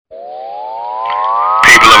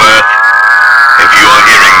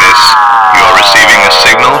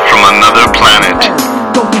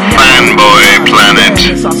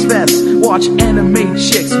watch anime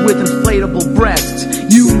chicks with inflatable breasts.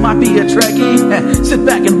 You might be a Trekkie, sit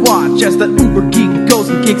back and watch as the uber geek goes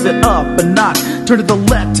and kicks it up a notch. Turn to the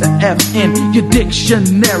letter F in your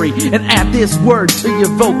dictionary and add this word to your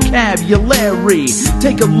vocabulary.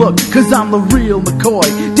 Take a look, cause I'm the real McCoy.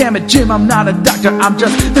 Damn it, Jim, I'm not a doctor, I'm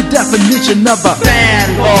just the definition of a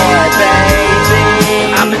fanboy,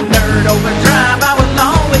 baby. I'm in nerd overdrive, I will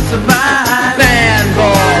always survive.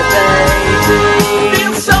 Fanboy, baby.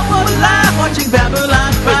 Feel so alive watching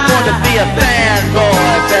Babylon 5. We're going to be a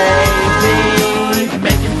fanboy, baby.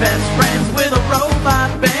 Making best friends with a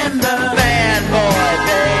robot bender. Fanboy,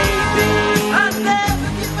 baby. I never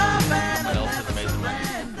give up and I never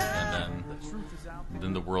surrender. And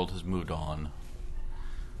then the world has moved on.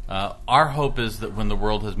 Our hope is that when the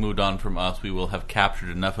world has moved on from us, we will have captured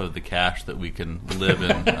enough of the cash that we can live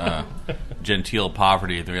in genteel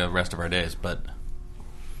poverty the rest of our days. But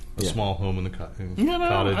a small home in the cottage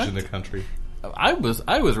in the country. I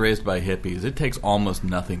was raised by hippies. It takes almost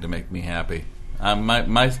nothing to make me happy.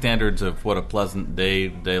 My standards of what a pleasant day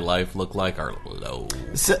life look like are low.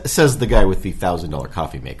 Says the guy with the $1,000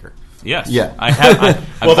 coffee maker. Yes. Yeah.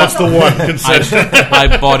 Well, that's the one concession.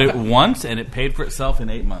 I bought it once, and it paid for itself in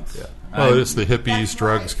 8 months. Yeah. Well, it's the hippies,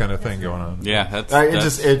 drugs kind of thing going on. Yeah,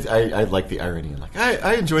 I like the irony. Like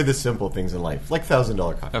I enjoy the simple things in life, like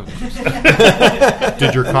 $1,000 coffee.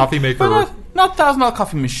 Did your coffee maker? Not $1,000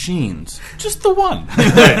 coffee machines, just the one.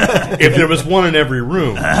 Right. If there was one in every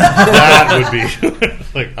room, that would be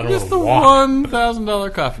like I don't just know. Just the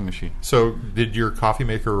 $1,000 coffee machine. So, did your coffee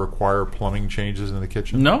maker require plumbing changes in the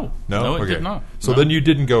kitchen? No, no, it did not. So then you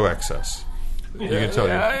didn't go excess. You can tell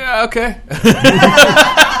Yeah, okay.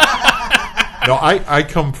 No, I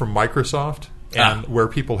come from Microsoft, and where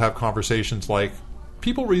people have conversations like,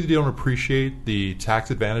 people really don't appreciate the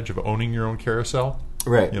tax advantage of owning your own carousel.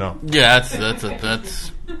 Right. You know. Yeah,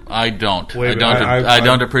 that's. I don't. Wait, I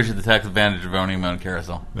don't appreciate the tax advantage of owning my own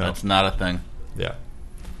carousel. No. That's not a thing. Yeah.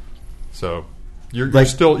 So you're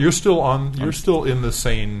still in the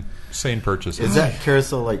sane purchase. Is that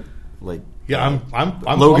carousel like? Yeah, I'm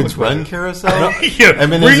Logan's Run carousel. Yeah, I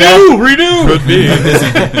mean, renew. Could be.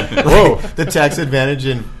 Whoa, the tax advantage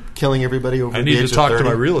in killing everybody over. I need the age to talk of 30.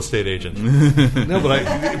 to my real estate agent. No, but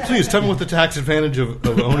please tell me what the tax advantage of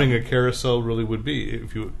owning a carousel really would be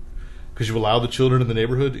because you allow the children in the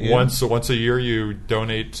neighborhood in. Once a year, you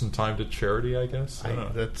donate some time to charity. I guess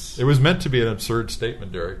it was meant to be an absurd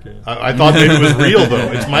statement, Derek. I thought maybe it was real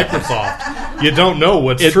though. It's Microsoft. You don't know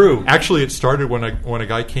what's true. Actually, it started when a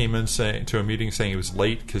guy came in to a meeting saying he was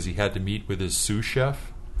late because he had to meet with his sous chef.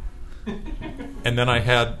 And then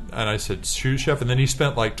I said, sous chef? And then he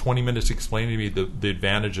spent like 20 minutes explaining to me the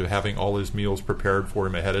advantage of having all his meals prepared for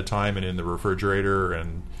him ahead of time and in the refrigerator,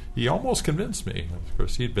 and he almost convinced me. Of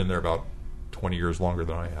course, he'd been there about 20 years longer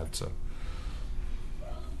than I had. So,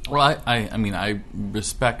 well, I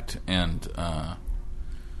respect and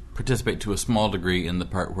participate to a small degree in the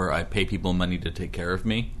part where I pay people money to take care of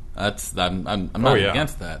me. I'm not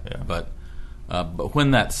against that, yeah. But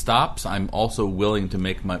when that stops, I'm also willing to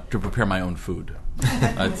prepare my own food.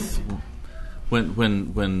 That's when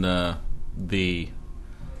the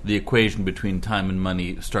equation between time and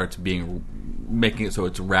money starts making it so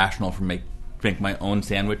it's rational for make my own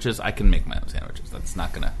sandwiches. I can make my own sandwiches. That's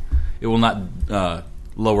not gonna. It will not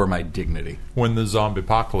lower my dignity. When the zombie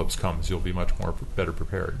apocalypse comes, you'll be much better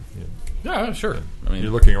prepared. Yeah, sure.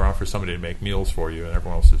 You're looking around for somebody to make meals for you, and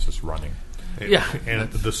everyone else is just running. Yeah, and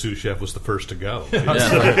the sous chef was the first to go.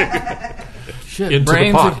 Yeah, shit, into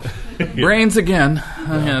brains, the pot. Brains again.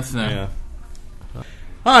 Yes, no. Yeah.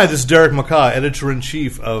 Hi, this is Derek McCaw,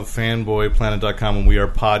 editor-in-chief of FanboyPlanet.com, and we are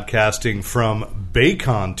podcasting from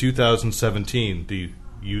BayCon 2017, the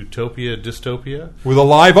Utopia Dystopia? With a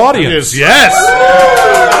live audience. Yes!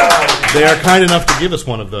 They are kind enough to give us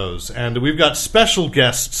one of those. And we've got special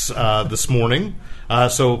guests this morning,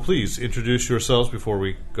 so please introduce yourselves before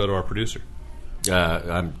we go to our producer.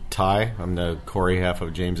 I'm Ty. I'm the Corey half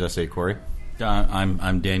of James S.A. Corey.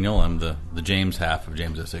 I'm Daniel. I'm the James half of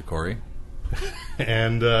James S.A. Corey.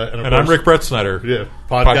 And I'm Rick Brett Snyder,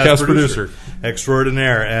 podcast producer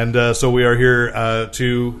extraordinaire. And so we are here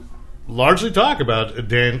to largely talk about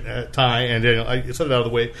Ty and Daniel. I said it out of the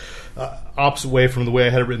way, opposite way from the way I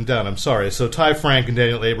had it written down. I'm sorry. So Ty Frank and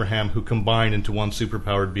Daniel Abraham, who combine into one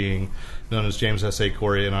superpowered being known as James S.A.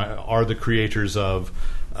 Corey, and I are the creators of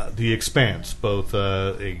The Expanse, both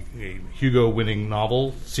a Hugo-winning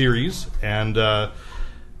novel series and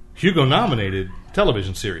Hugo-nominated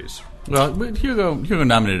television series. Well, Hugo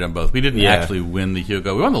nominated them both. We didn't actually win the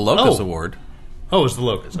Hugo. We won the Locus Award. Oh, it was the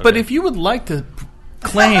Locus. Okay. But if you would like to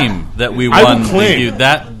claim that we I will won. claim.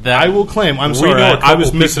 That I will claim. I'm We sorry. know a I was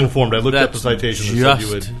couple misinformed. I looked up the citation and said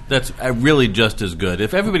you would. That's really just as good.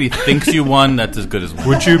 If everybody thinks you won, that's as good as one.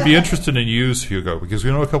 Would you be interested in use, Hugo? Because we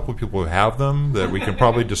know a couple of people who have them that we can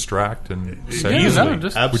probably distract and send Yeah, easily. no,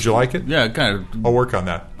 just- Would you like it? Yeah, kind of I'll work on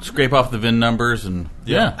that. scrape off the VIN numbers and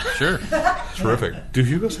yeah, sure. Terrific. Do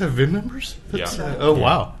Hugos have VIN numbers? Yeah. Oh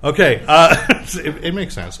wow. Okay. It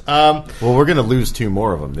makes sense. Well, we're going to lose 2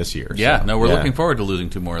 more of them this year. Yeah, so, no, we're looking forward to losing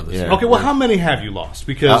 2 more of this. Yeah. year. Okay. Well, how many have you lost?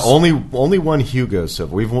 Because only one Hugo. So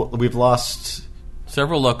we've lost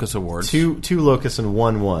Several Locus Awards. two Locus and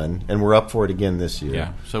one, and we're up for it again this year.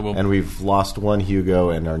 Yeah, so and we've lost 1 Hugo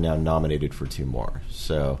and are now nominated for 2 more.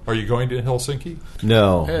 So Are you going to Helsinki?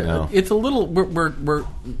 no. It's a little we're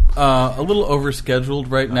a little overscheduled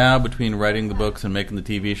right now between writing the books and making the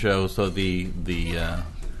TV show. So the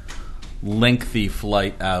lengthy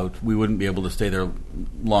flight out, we wouldn't be able to stay there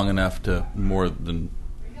long enough to more than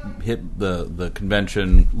hit the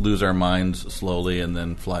convention, lose our minds slowly, and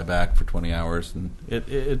then fly back for 20 hours, and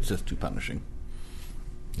it's just too punishing.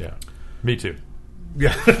 Yeah. Me too.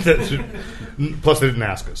 yeah. Plus, they didn't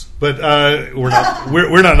ask us, but we're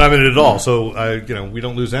not nominated at all. So we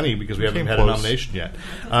don't lose any because we haven't came had close. a nomination yet.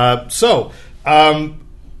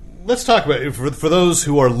 Let's talk about it. For those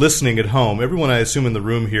who are listening at home. Everyone, I assume, in the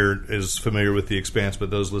room here is familiar with The Expanse, but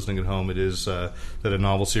those listening at home, it is that a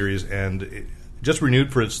novel series, and it just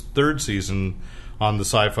renewed for its 3rd season on the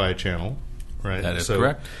Sci-Fi Channel. Right, That is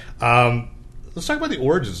correct. Let's talk about the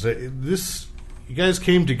origins. You guys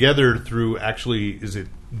came together through actually. Is it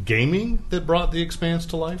gaming that brought The Expanse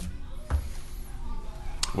to life?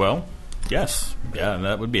 Well, yes. Yeah,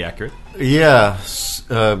 that would be accurate. Yeah,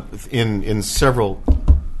 in several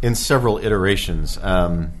iterations.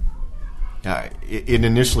 It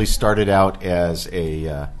initially started out as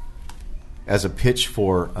a pitch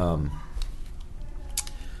for.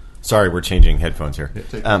 Sorry, we're changing headphones here.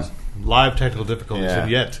 Live technical difficulties, Yeah.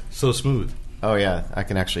 and yet so smooth. Oh yeah, I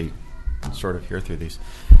can actually sort of hear through these.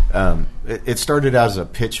 It started out as a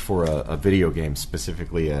pitch for a video game,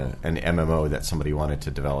 specifically an MMO that somebody wanted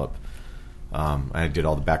to develop. I did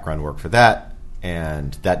all the background work for that,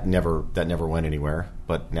 and that never went anywhere.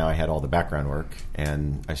 But now I had all the background work,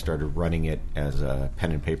 and I started running it as a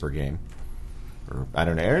pen and paper game. Or I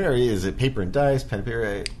don't know, is it paper and dice, pen and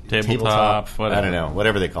paper, Tabletop, whatever. I don't know,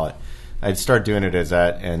 whatever they call it. I'd start doing it as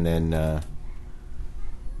that, and then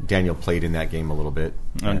Daniel played in that game a little bit.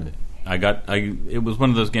 And it was one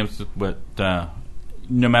of those games that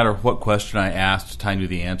no matter what question I asked, Ty knew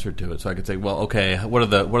the answer to it. So I could say, well, okay, what do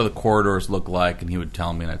the corridors look like? And he would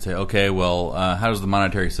tell me, and I'd say, okay, well, how does the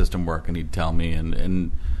monetary system work? And he'd tell me,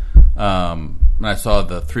 and I saw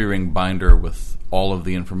the 3-ring binder with all of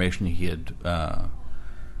the information he had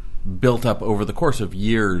built up over the course of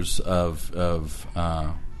years of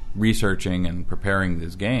researching and preparing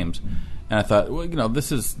these games. And I thought, well,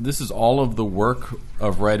 this is all of the work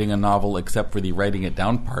of writing a novel except for the writing it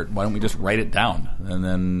down part. Why don't we just write it down? And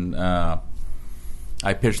then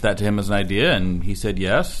I pitched that to him as an idea, and he said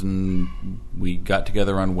yes. And we got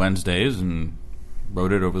together on Wednesdays and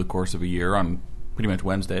wrote it over the course of a year on pretty much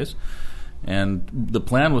Wednesdays. And the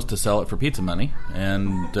plan was to sell it for pizza money,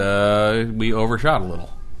 and we overshot a little.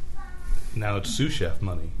 Now it's sous chef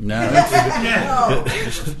money. No,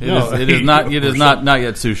 it is not. It is not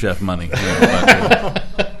yet sous chef money.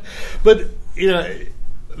 But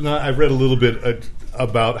I've read a little bit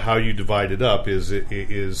about how you divide it up.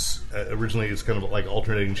 Originally it's kind of like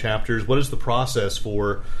alternating chapters. What is the process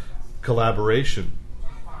for collaboration?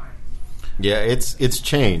 Yeah, it's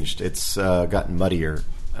changed. It's gotten muddier.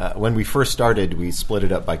 When we first started, we split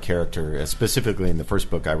it up by character. Specifically, in the first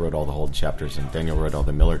book, I wrote all the Holden chapters, and Daniel wrote all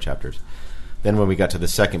the Miller chapters. Then when we got to the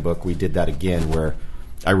second book, we did that again, where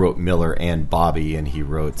I wrote Miller and Bobby, and he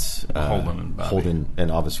wrote Holden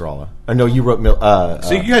and Avasarala. No, you wrote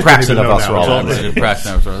Prax and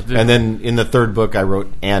Avasarala. And then in the third book, I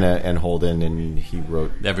wrote Anna and Holden, and he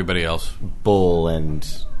wrote everybody else. Bull and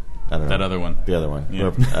I don't know that other one. The other one,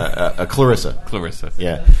 yeah. Clarissa. Clarissa,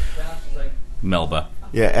 yeah. Melba.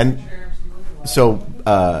 Yeah, and so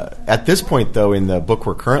at this point, though, in the book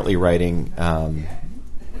we're currently writing,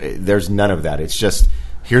 there's none of that. It's just,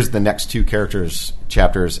 here's the next 2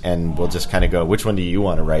 chapters, and we'll just kind of go, which one do you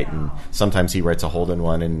want to write? And sometimes he writes a Holden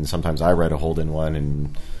one, and sometimes I write a Holden one.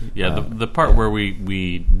 And the part where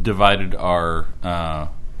we divided our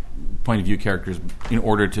point of view characters in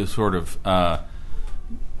order to sort of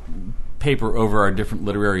paper over our different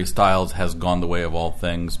literary styles has gone the way of all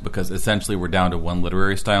things, because essentially we're down to one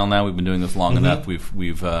literary style now. We've been doing this long enough.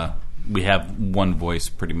 We've we have one voice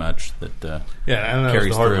pretty much that Yeah, and that was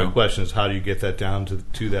carries the heart through. of my question is how do you get that down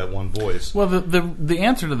to that one voice? Well, the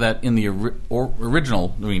answer to that in the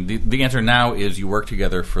original, I mean, the answer now is you work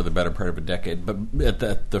together for the better part of a decade. But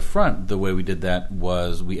at the front, the way we did that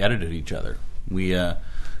was we edited each other. We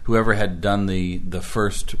whoever had done the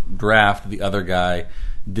first draft, the other guy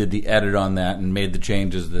did the edit on that and made the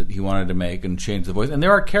changes that he wanted to make and changed the voice. And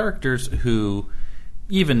there are characters who,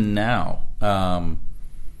 even now, I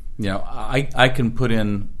can put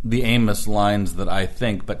in the Amos lines that I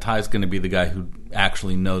think, but Ty's going to be the guy who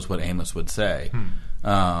actually knows what Amos would say.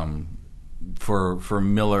 For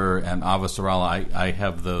Miller and Avasarala, I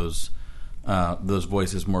have those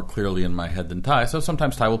voices more clearly in my head than Ty. So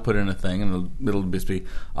sometimes Ty will put in a thing, and it'll just be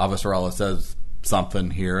Avasarala says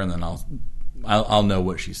something here, and then I'll know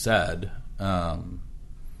what she said.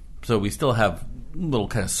 So we still have little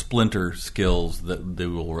kind of splinter skills that they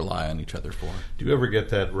will rely on each other for. Do you ever get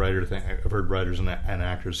that writer thing? I've heard writers and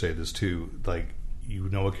actors say this too. Like, you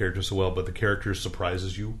know a character so well, but the character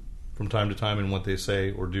surprises you from time to time in what they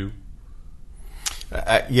say or do.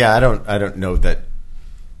 I don't know that.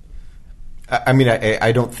 I mean,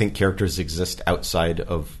 I don't think characters exist outside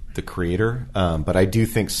of the creator, but I do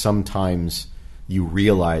think sometimes you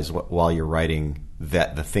realize while you're writing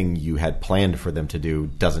that the thing you had planned for them to do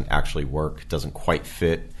doesn't actually work, doesn't quite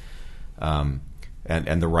fit, and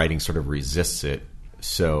the writing sort of resists it.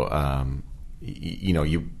 So,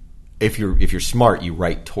 if you're smart, you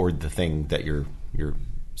write toward the thing that your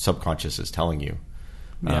subconscious is telling you,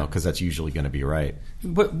 because that's usually going to be right.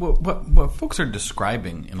 What folks are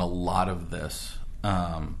describing in a lot of this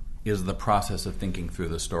is the process of thinking through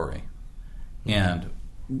the story, and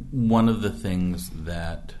one of the things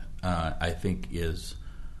that I think is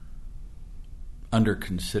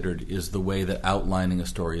under-considered is the way that outlining a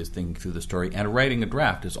story is thinking through the story, and writing a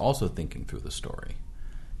draft is also thinking through the story.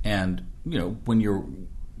 And when you're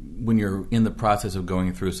in the process of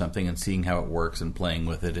going through something and seeing how it works and playing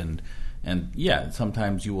with it, and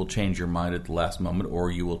sometimes you will change your mind at the last moment,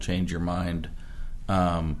 or you will change your mind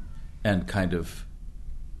and kind of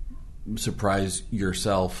surprise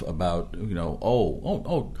yourself about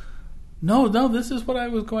No, this is what I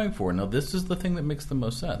was going for. No, this is the thing that makes the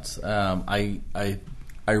most sense. I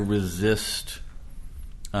resist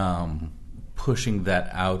pushing that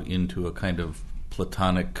out into a kind of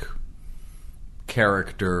platonic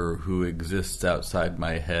character who exists outside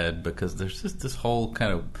my head, because there's just this whole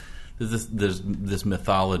kind of there's this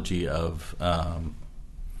mythology of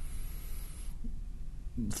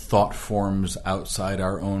thought forms outside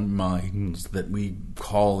our own minds that we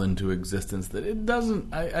call into existence that it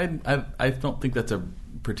doesn't. I don't think that's a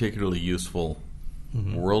particularly useful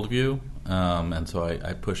worldview, and so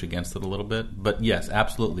I push against it a little bit. But yes,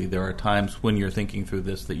 absolutely, there are times when you're thinking through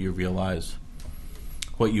this that you realize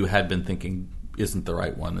what you had been thinking isn't the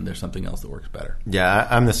right one, and there's something else that works better. Yeah,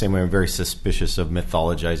 I'm the same way. I'm very suspicious of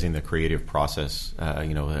mythologizing the creative process.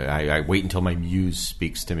 I wait until my muse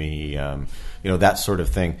speaks to me, that sort of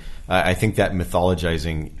thing. I think that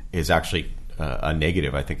mythologizing is actually a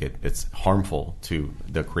negative. I think it's harmful to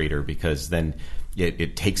the creator, because then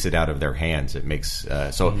it takes it out of their hands. It makes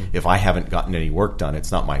if I haven't gotten any work done,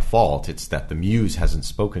 it's not my fault. It's that the muse hasn't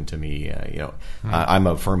spoken to me. I'm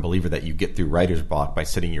a firm believer that you get through writer's block by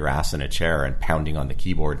sitting your ass in a chair and pounding on the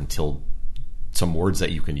keyboard until some words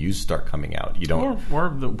that you can use start coming out. You don't, or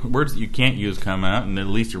the words that you can't use come out, and at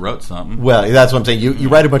least you wrote something. Well, that's what I'm saying. You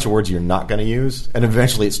write a bunch of words you're not going to use, and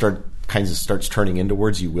eventually it starts turning into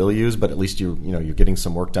words you will use. But at least you're getting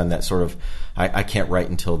some work done. That sort of I can't write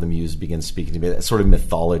until the muse begins speaking to me. That sort of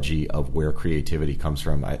mythology of where creativity comes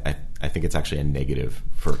from. I think it's actually a negative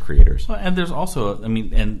for creators. Well, and there's also,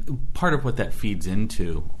 and part of what that feeds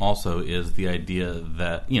into also is the idea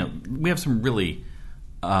that we have some really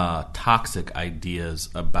toxic ideas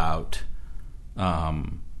about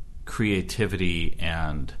creativity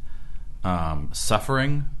and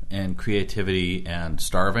suffering, and creativity and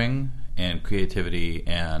starving, and creativity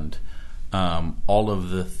and all of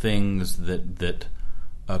the things that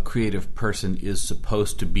a creative person is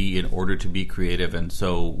supposed to be in order to be creative, and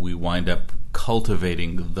so we wind up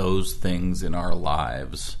cultivating those things in our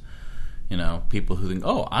lives. People who think,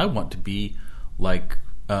 oh, I want to be like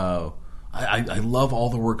I love all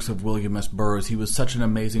the works of William S. Burroughs. He was such an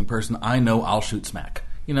amazing person. I know I'll shoot smack.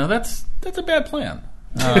 That's a bad plan.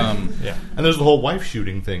 Yeah, and there's the whole wife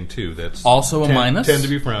shooting thing too. That's also a minus. Tend to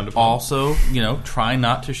be frowned upon. Also, try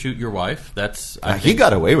not to shoot your wife. That's he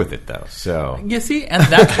got away with it though. So you see, and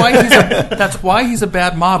that's why he's a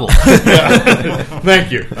bad model.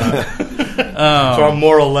 Thank you. So our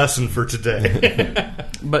moral lesson for today.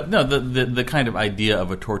 But no, the kind of idea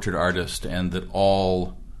of a tortured artist, and that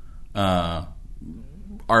all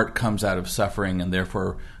art comes out of suffering, and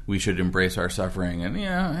therefore we should embrace our suffering. And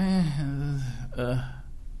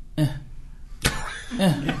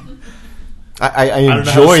I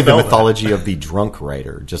enjoy the mythology of the drunk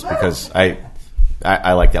writer just because I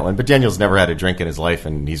like that one. But Daniel's never had a drink in his life,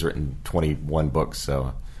 and he's written 21 books,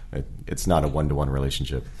 so it's not a one-to-one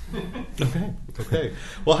relationship. Okay.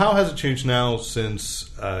 Well, how has it changed now since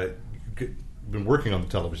you've been working on the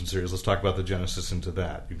television series? Let's talk about the genesis into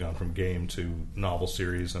that. You've gone from game to novel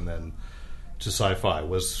series and then to sci-fi.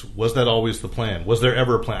 Was that always the plan? Was there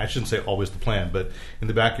ever a plan? I shouldn't say always the plan, but in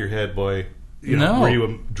the back of your head, boy, were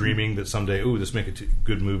you dreaming that someday, this make a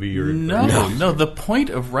good movie? No. The point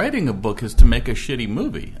of writing a book is to make a shitty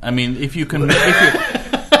movie. I mean, if you're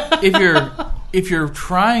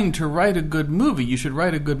trying to write a good movie, you should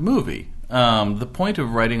write a good movie. The point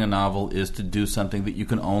of writing a novel is to do something that you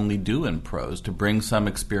can only do in prose, to bring some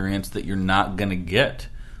experience that you're not going to get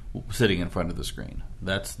sitting in front of the screen.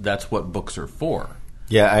 That's what books are for.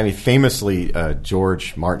 Yeah, I mean, famously,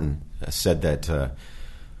 George Martin said that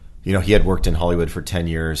he had worked in Hollywood for 10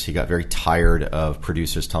 years. He got very tired of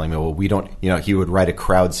producers telling him, well, we don't, he would write a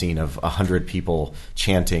crowd scene of 100 people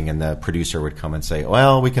chanting, and the producer would come and say,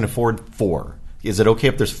 well, we can afford 4. Is it okay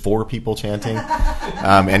if there's 4 people chanting?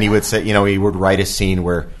 And he would say, he would write a scene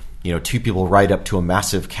where, 2 people ride up to a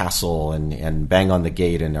massive castle and bang on the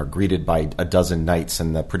gate and are greeted by a dozen knights,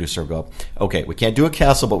 and the producer would go, okay, we can't do a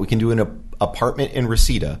castle, but we can do an apartment in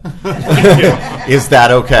Reseda. Is that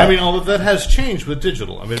okay? I mean, all of that has changed with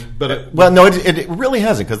digital. I mean, but no, it really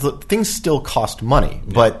hasn't, because things still cost money.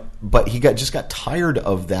 Yeah. But he just got tired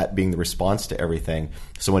of that being the response to everything.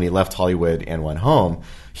 So when he left Hollywood and went home,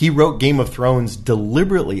 he wrote Game of Thrones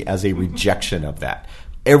deliberately as a rejection of that.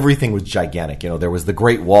 Everything was gigantic. There was the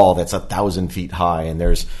Great Wall that's 1,000 feet high, and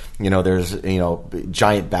there's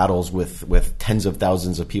giant battles with tens of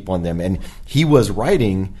thousands of people in them. And he was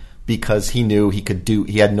writing because he knew he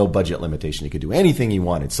had no budget limitation. He could do anything he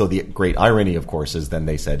wanted. So the great irony, of course, is then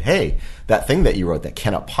they said, hey, that thing that you wrote that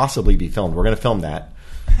cannot possibly be filmed, we're going to film that.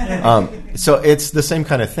 So it's the same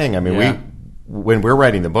kind of thing. I mean, when we're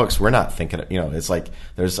writing the books, we're not thinking, it's like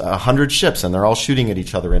there's 100 ships and they're all shooting at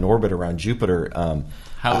each other in orbit around Jupiter.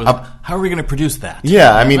 How are we going to produce that?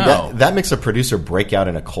 Yeah, I mean, that makes a producer break out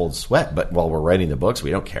in a cold sweat. But while we're writing the books,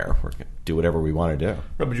 we don't care. We're going to do whatever we want to do.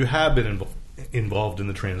 Right, but you have been involved in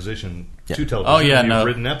the transition to television. Oh, yeah, and you've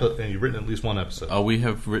written at least one episode. Oh, we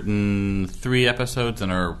have written 3 episodes and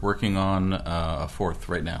are working on a 4th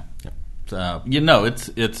right now. Yep.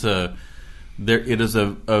 It is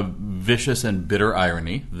a vicious and bitter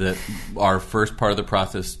irony that our first part of the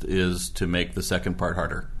process is to make the second part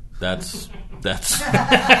harder. That's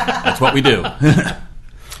what we do.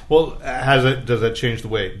 Well, does that change the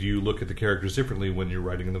way? Do you look at the characters differently when you're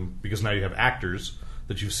writing them? Because now you have actors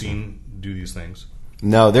that you've seen do these things.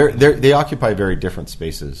 No, they occupy very different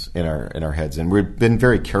spaces in our heads, and we've been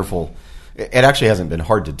very careful. It actually hasn't been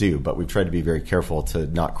hard to do, but we've tried to be very careful to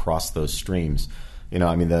not cross those streams.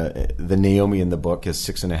 I mean, the Naomi in the book is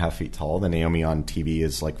 6.5 feet tall. The Naomi on TV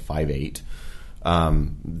is like 5'8".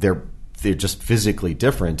 They're just physically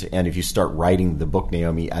different, and if you start writing the book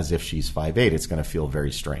Naomi as if she's 5'8", it's going to feel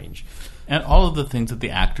very strange. And all of the things that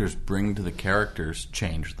the actors bring to the characters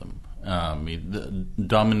change them.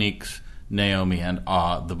 Dominique's Naomi and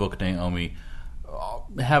the book Naomi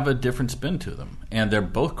have a different spin to them, and they're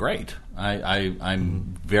both great.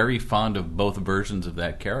 I'm very fond of both versions of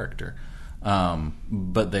that character.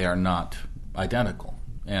 But they are not identical,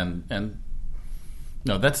 and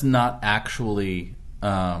no, that's not actually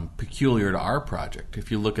peculiar to our project. If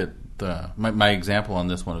you look at my example on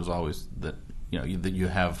this one is always that that you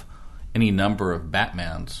have any number of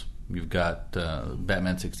Batmans. You've got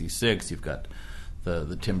Batman 66. You've got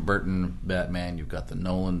the Tim Burton Batman. You've got the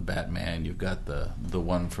Nolan Batman. You've got the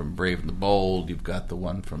one from Brave and the Bold. You've got the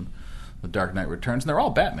one from The Dark Knight Returns, and they're all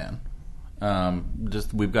Batman.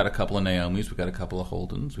 We've got a couple of Naomis, we've got a couple of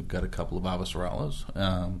Holdens, we've got a couple of Avasarallas,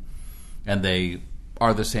 and they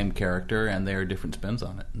are the same character, and they are different spins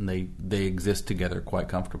on it, and they exist together quite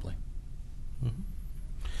comfortably. Mm-hmm.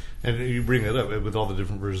 And you bring that up with all the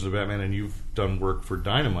different versions of Batman, and you've done work for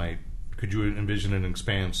Dynamite. Could you envision an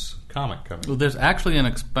Expanse comic coming? Well, there's actually an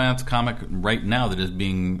Expanse comic right now that is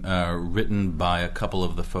being written by a couple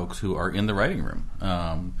of the folks who are in the writing room.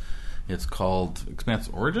 It's called Expanse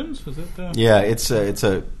Origins. Is it? Yeah,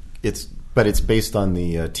 but it's based on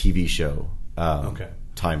the TV show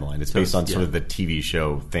timeline. It's based on sort of the TV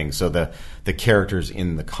show thing. So the characters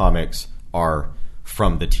in the comics are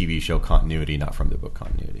from the TV show continuity, not from the book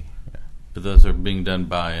continuity. Yeah. But those are being done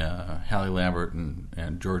by Hallie Lambert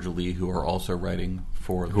and Georgia Lee, who are also writing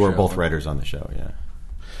for the show. Who are both writers on the show. Yeah.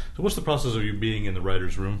 So what's the process of you being in the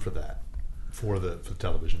writer's room for that, for the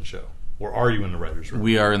television show? Or are you in the writer's room?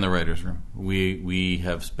 We are in the writer's room. We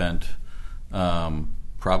have spent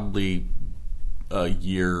probably a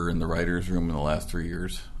year in the writer's room in the last 3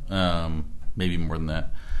 years, maybe more than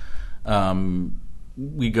that.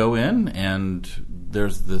 We go in, and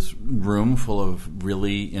there's this room full of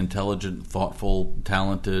really intelligent, thoughtful,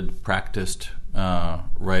 talented, practiced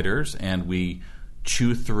writers, and we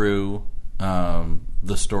chew through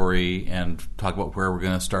the story and talk about where we're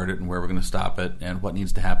going to start it and where we're going to stop it and what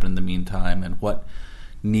needs to happen in the meantime and what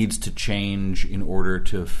needs to change in order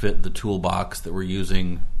to fit the toolbox that we're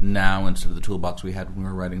using now instead of the toolbox we had when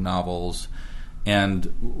we were writing novels.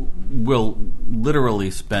 And we'll literally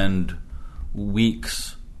spend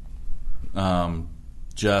weeks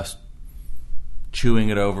just chewing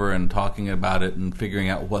it over and talking about it and figuring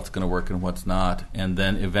out what's going to work and what's not, and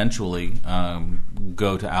then eventually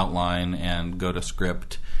go to outline and go to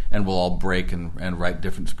script, and we'll all break and write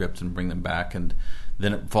different scripts and bring them back, and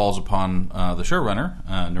then it falls upon the showrunner,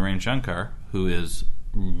 Narain Shankar, who is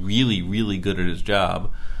really, really good at his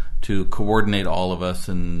job, to coordinate all of us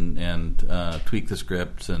and tweak the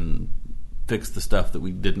scripts and fix the stuff that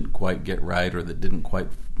we didn't quite get right or that didn't quite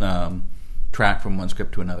track from one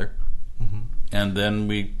script to another. Mm-hmm. And then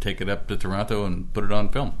we take it up to Toronto and put it on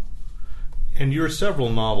film. And you're several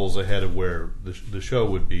novels ahead of where the show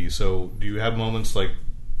would be. So do you have moments like,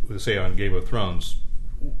 say, on Game of Thrones,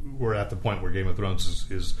 we're at the point where Game of Thrones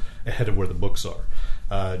is ahead of where the books are.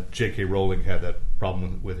 J.K. Rowling had that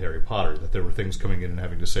problem with Harry Potter, that there were things coming in and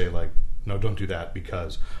having to say, like, no, don't do that,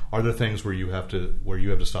 because are there things where you have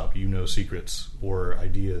to stop, secrets or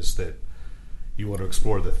ideas that you want to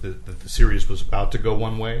explore that the series was about to go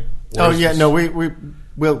one way?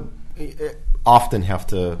 We'll often have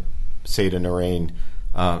to say to Narain,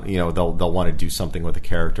 they'll want to do something with a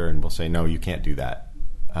character, and we'll say, no, you can't do that,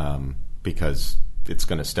 because it's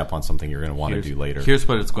going to step on something you're going to want to do later. Here's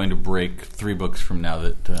what it's going to break 3 books from now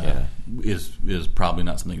that is probably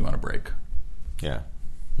not something you want to break. Yeah.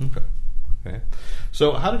 Okay.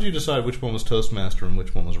 So how did you decide which one was Toastmaster and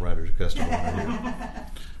which one was Writer's Guest of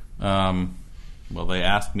Honor? Well, they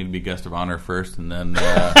asked me to be guest of honor first, and then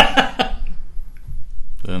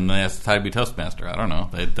then they asked Ty to be Toastmaster. I don't know.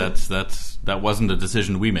 That wasn't a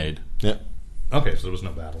decision we made. Yeah. Okay, so there was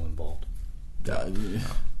no battle involved.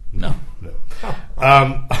 No.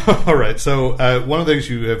 All right. So one of the things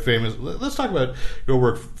you have famous. Let's talk about your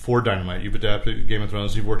work for Dynamite. You've adapted Game of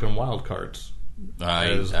Thrones. You've worked on Wild Cards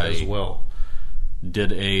as well.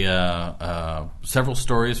 Did several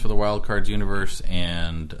stories for the Wild Cards universe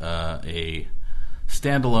and a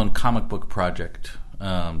standalone comic book project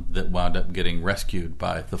that wound up getting rescued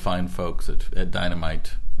by the fine folks at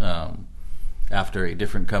Dynamite after a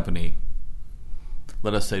different company,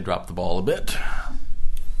 let us say, dropped the ball a bit.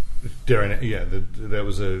 That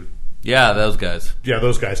was a... Yeah, those guys. Yeah,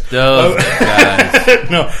 those guys. Those guys.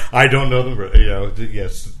 No, I don't know them.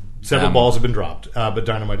 Yes, several balls have been dropped, but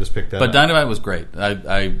Dynamite has picked that up. But Dynamite was great.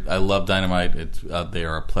 I love Dynamite. They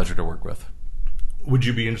are a pleasure to work with. Would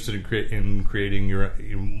you be interested in creating your...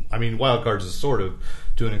 I mean, Wild Cards is sort of,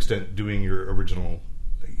 to an extent, doing your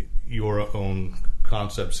own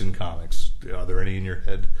concepts in comics. Are there any in your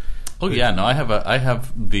head? Oh yeah, no. I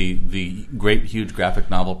have the great huge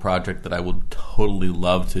graphic novel project that I would totally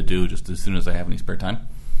love to do just as soon as I have any spare time.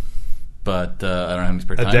 But I don't have any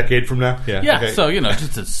spare time. A decade from now? Yeah. Okay. So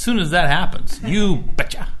just as soon as that happens, you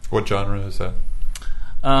betcha. What genre is that?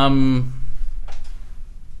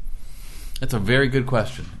 It's a very good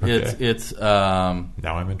question. Okay. It's now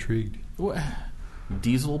I'm intrigued.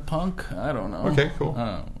 Diesel punk? I don't know. Okay, cool.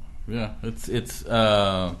 Yeah, it's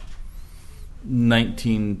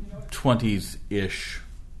 1920s ish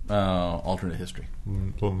alternate history.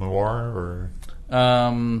 Little noir or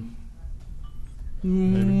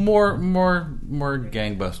more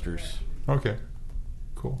gangbusters. Okay,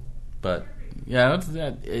 cool. But yeah,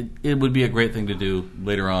 it would be a great thing to do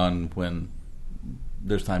later on when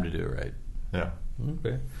there's time to do it right. Yeah.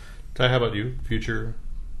 Okay. Ty, how about you? Future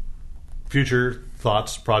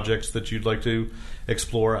thoughts, projects that you'd like to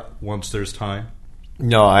explore once there's time?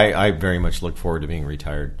 No, I very much look forward to being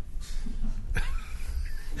retired.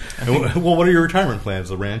 Well, what are your retirement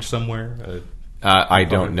plans? A ranch somewhere? I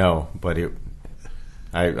don't know, but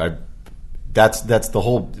that's the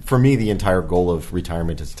whole. For me, the entire goal of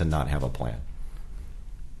retirement is to not have a plan.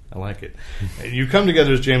 I like it. You come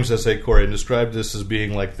together as James S.A. Corey and describe this as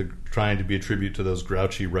being like trying to be a tribute to those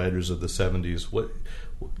grouchy writers of the 70s. What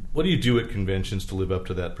do you do at conventions to live up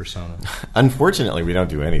to that persona? Unfortunately, we don't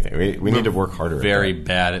do anything. We need to work harder. Very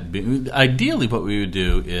bad at ideally, what we would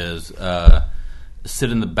do is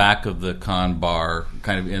sit in the back of the con bar,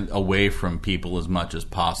 kind of away from people as much as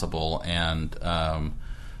possible, and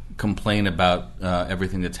complain about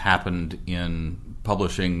everything that's happened in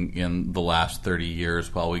publishing in the last 30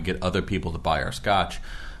 years while we get other people to buy our scotch.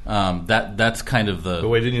 That's kind of the... But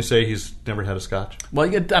wait, didn't you say he's never had a scotch? Well,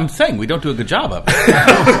 yeah, I'm saying we don't do a good job of it.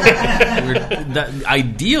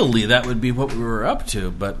 Ideally, that would be what we were up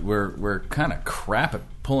to, but we're kind of crap at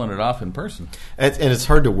pulling it off in person. And it's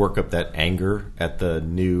hard to work up that anger at the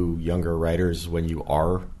new, younger writers when you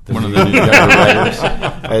are One of the new, younger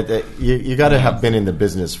writers. You got to have been in the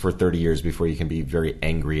business for 30 years before you can be very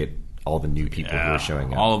angry at all the new people who are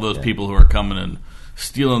showing up. All of those people who are coming and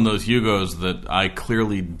stealing those Hugos that I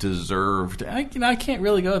clearly deserved. I can't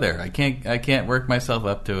really go there. I can't work myself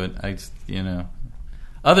up to it. I just,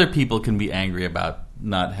 other people can be angry about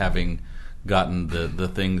not having gotten the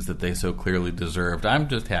things that they so clearly deserved. I'm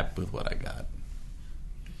just happy with what I got.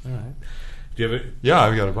 All right. Do you have Yeah,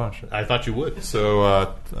 I've got a bunch. I thought you would.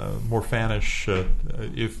 So, more fanish.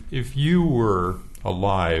 If you were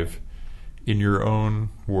alive in your own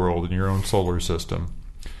world, in your own solar system,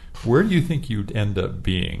 where do you think you'd end up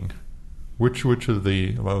being? Which of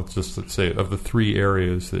the, let's say, of the three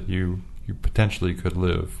areas that you potentially could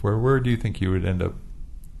live, where do you think you would end up?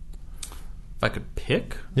 If I could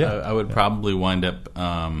pick, Yeah. I would probably wind up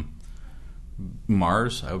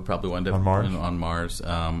Mars. I would probably wind up On Mars? on Mars.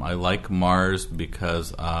 I like Mars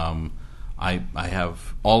because I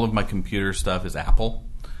have all of my computer stuff is Apple,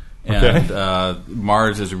 and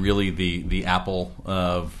Mars is really the Apple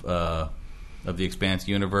of the Expanse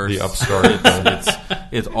universe. The upstart.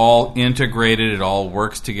 It's all integrated. It all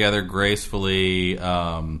works together gracefully.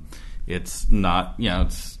 It's not,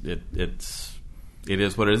 it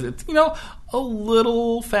is what it is. It's, a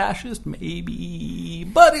little fascist maybe,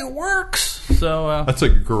 but it works. So That's a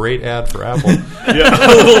great ad for Apple. Yeah,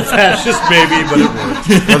 a little fascist maybe, but it works.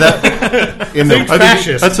 Well,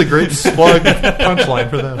 Fascist. That's a great slug punchline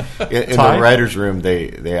for them. in the writers' room,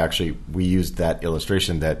 they actually, we used that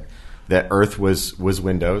illustration that Earth was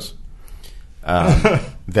Windows,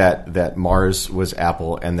 that Mars was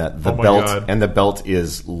Apple, and that the belt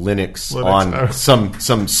is Linux on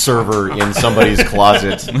some server in somebody's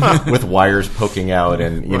closet with wires poking out,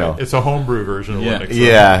 and It's a homebrew version of Linux.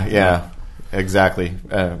 Yeah, exactly.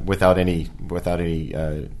 Without any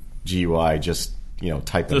GUI, just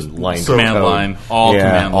typing just lines command of code. line, all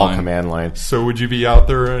command line. So would you be out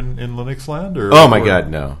there in Linux land? Or Oh my God,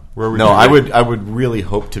 no. Where would no, you be? I would really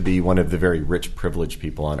hope to be one of the very rich, privileged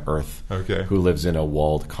people on Earth who lives in a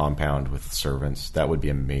walled compound with servants. That would be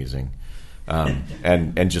amazing.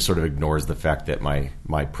 And just sort of ignores the fact that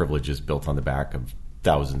my privilege is built on the back of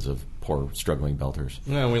thousands of poor, struggling belters.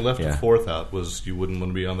 Yeah, and we left the fourth out. Was you wouldn't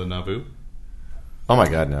want to be on the Nauvoo? Oh my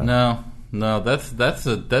God, no. No, that's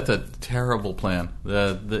a terrible plan.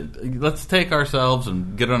 Let's take ourselves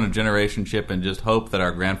and get on a generation ship and just hope that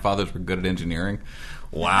our grandfathers were good at engineering.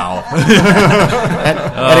 Wow.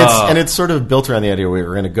 and it's sort of built around the idea we're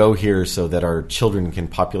going to go here so that our children can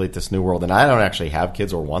populate this new world. And I don't actually have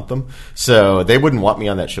kids or want them, so they wouldn't want me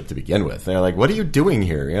on that ship to begin with. They're like, "What are you doing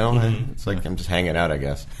here?" It's like I'm just hanging out, I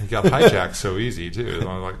guess. You got hijacked so easy too.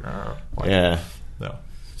 I'm like, yeah. No.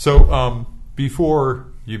 So before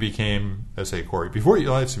you became S.A. Corey, before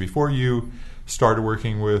you started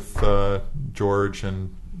working with George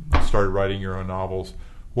and started writing your own novels,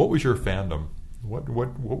 what was your fandom? What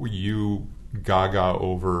were you gaga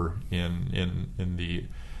over in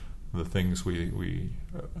the things we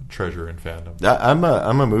treasure in fandom?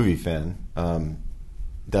 I'm a movie fan.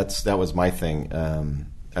 That was my thing.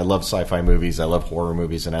 I love sci-fi movies. I love horror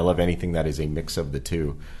movies, and I love anything that is a mix of the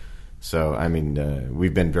two. So, I mean,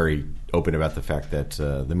 we've been very open about the fact that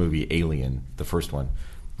the movie Alien, the first one,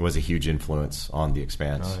 was a huge influence on The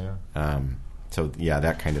Expanse. Oh, yeah. So, yeah,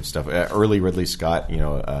 that kind of stuff. Early Ridley Scott,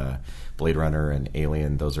 Blade Runner and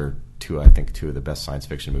Alien, those are two of the best science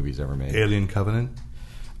fiction movies ever made. Alien Covenant?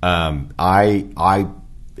 I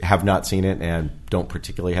have not seen it and don't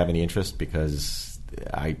particularly have any interest because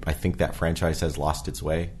I think that franchise has lost its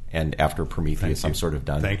way. And after Prometheus, I'm sort of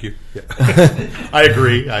done. Thank you. Yeah. I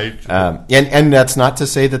agree. And that's not to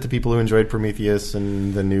say that the people who enjoyed Prometheus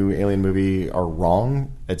and the new Alien movie are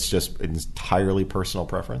wrong. It's just entirely personal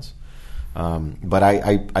preference. But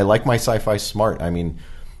I like my sci-fi smart. I mean,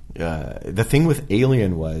 the thing with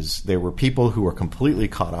Alien was there were people who were completely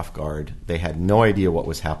caught off guard. They had no idea what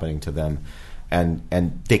was happening to them, and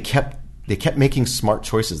they kept making smart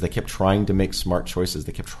choices. They kept trying to make smart choices.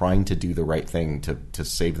 They kept trying to do the right thing to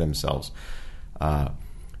save themselves. I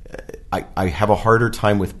have a harder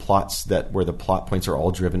time with plots where the plot points are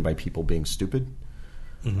all driven by people being stupid.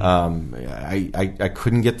 I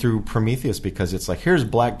couldn't get through Prometheus because it's like, here's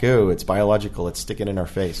black goo, it's biological, let's stick it in our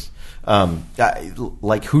face.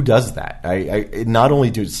 Like, who does that? Not only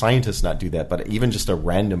do scientists not do that, but even just a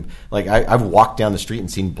random, like, I've walked down the street and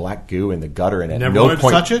seen black goo in the gutter, and at Never no wanted to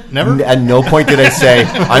point, touch it? Never? At no point did I say,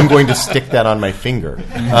 I'm going to stick that on my finger.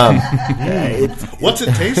 What's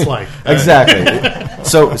it taste like? Exactly.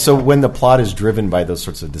 So when the plot is driven by those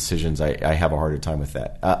sorts of decisions, I have a harder time with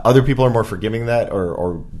that. Other people are more forgiving that,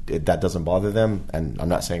 or that doesn't bother them, and I'm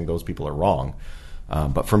not saying those people are wrong.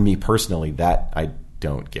 But for me personally, that I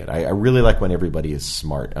don't get. I really like when everybody is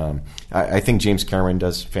smart. I think James Cameron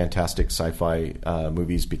does fantastic sci-fi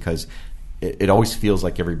movies because it always feels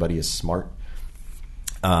like everybody is smart.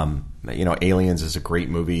 Aliens is a great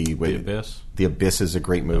movie. The Abyss is a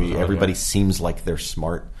great movie. Everybody seems like they're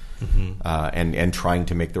smart, and trying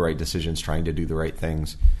to make the right decisions, trying to do the right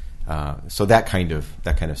things. So that kind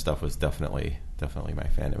of stuff was definitely my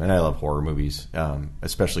fandom, and I love horror movies,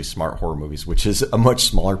 especially smart horror movies, which is a much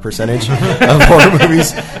smaller percentage of horror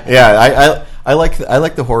movies. Yeah, I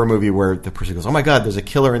like the horror movie where the person goes, "Oh my God, there's a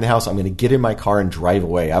killer in the house! I'm going to get in my car and drive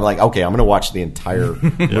away." I'm like, okay, I'm going to watch the entire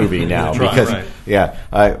movie now because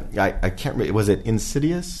I can't remember. Was it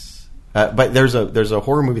Insidious? But there's a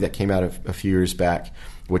horror movie that came out a few years back,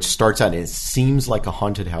 which starts out and it seems like a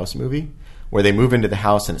haunted house movie, where they move into the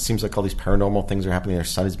house and it seems like all these paranormal things are happening. Their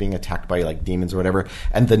son is being attacked by like demons or whatever.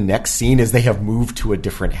 And the next scene is they have moved to a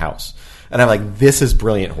different house. And I'm like, this is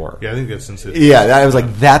brilliant horror. Yeah, I think that's Insidious. Yeah, I was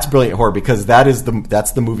like, that's brilliant horror because that's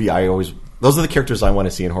the movie I always. Those are the characters I want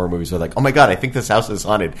to see in horror movies. They're like, oh my God, I think this house is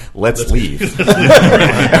haunted. Let's leave.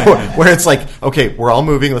 Where it's like, okay, we're all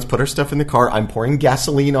moving. Let's put our stuff in the car. I'm pouring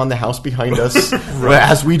gasoline on the house behind us.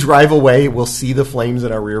 As we drive away, we'll see the flames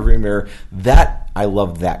in our rearview mirror. I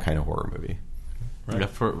love that kind of horror movie. Right.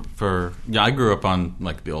 Yeah, I grew up on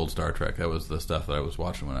like the old Star Trek. That was the stuff that I was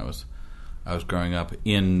watching when I was growing up.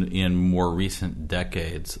 In more recent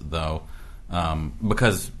decades, though,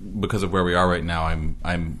 because of where we are right now,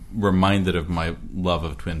 I'm reminded of my love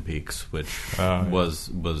of Twin Peaks, which was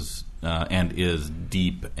and is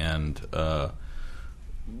deep and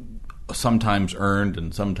sometimes earned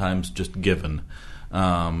and sometimes just given.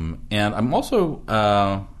 And I'm also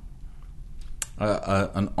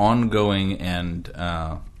an ongoing and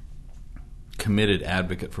committed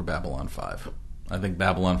advocate for Babylon 5. I think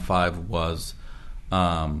Babylon 5 was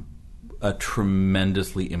a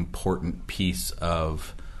tremendously important piece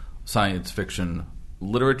of science fiction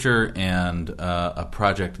literature and a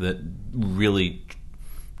project that really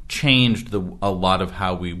changed a lot of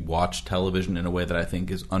how we watch television in a way that I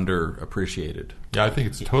think is underappreciated. Yeah, I think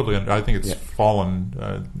it's totally. I think it's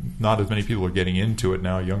fallen. Not as many people are getting into it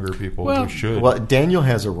now. Younger people who should. Well, Daniel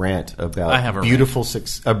has a rant about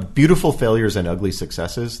beautiful failures and ugly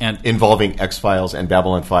successes, and involving X-Files and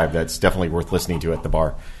Babylon 5. That's definitely worth listening to at the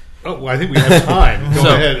bar. Oh, well, I think we have time.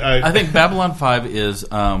 Go ahead. I think Babylon 5 is.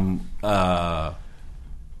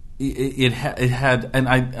 It had, and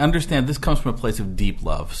I understand this comes from a place of deep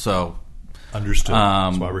love. So understood.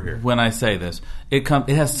 That's why we're here. When I say this, it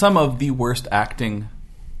has some of the worst acting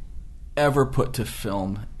ever put to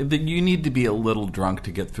film. You need to be a little drunk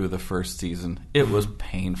to get through the first season. It was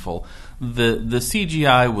painful. The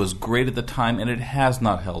CGI was great at the time, and it has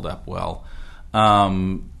not held up well.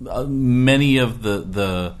 Many of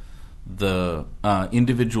the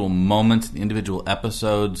individual moments, the individual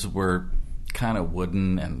episodes were kind of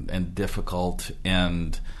wooden and difficult,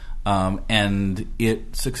 and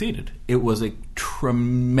it succeeded. It was a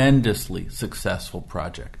tremendously successful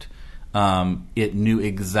project. It knew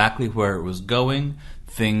exactly where it was going.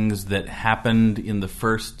 Things that happened in the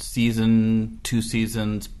first season, 2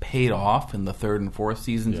 seasons, paid off in the third and fourth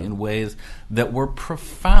seasons in ways that were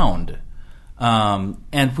profound.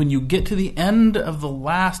 And when you get to the end of the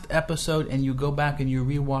last episode and you go back and you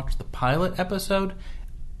rewatch the pilot episode,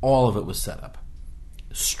 all of it was set up.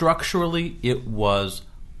 Structurally, it was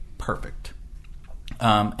perfect.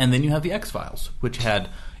 And then you have the X-Files, which had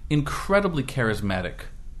incredibly charismatic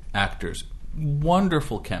actors,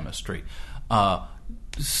 wonderful chemistry,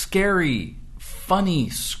 scary, funny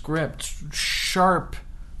script, sharp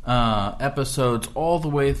episodes all the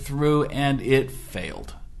way through, and it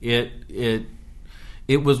failed. It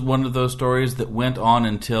was one of those stories that went on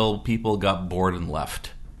until people got bored and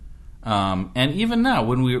left. And even now,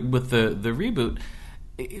 when we with the reboot,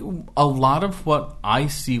 a lot of what I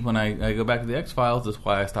see when I go back to the X-Files is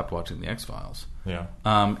why I stopped watching the X-Files. Yeah.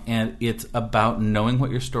 And it's about knowing what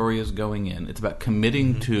your story is going in. It's about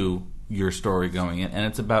committing to your story going in, and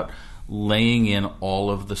it's about laying in all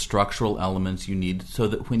of the structural elements you need so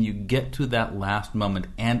that when you get to that last moment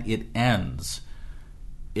and it ends,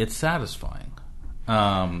 it's satisfying.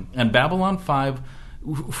 And Babylon 5,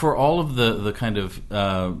 for all of the kind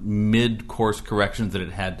of mid-course corrections that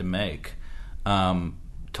it had to make,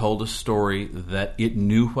 told a story that it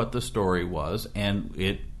knew what the story was, and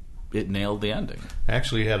it nailed the ending. I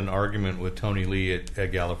actually had an argument with Tony Lee at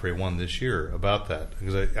Gallifrey 1 this year about that,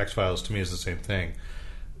 because X-Files to me is the same thing.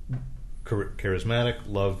 Charismatic,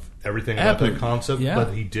 love everything about that concept,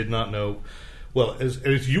 but he did not know. Well,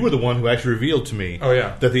 as you were the one who actually revealed to me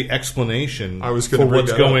that the explanation for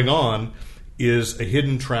what's going on is a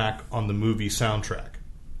hidden track on the movie soundtrack.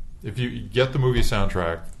 If you get the movie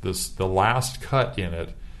soundtrack, the last cut in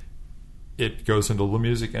it, it goes into the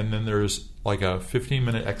music, and then there's like a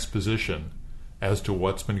 15-minute exposition as to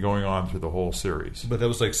what's been going on through the whole series. But that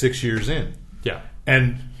was like 6 years in. Yeah.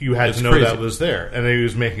 And you had to know crazy. that was there. And he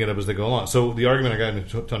was making it up as they go along. So the argument I got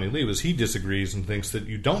into Tony Lee was he disagrees and thinks that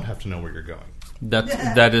you don't have to know where you're going.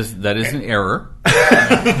 That is an error.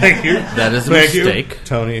 Thank you. That is a mistake.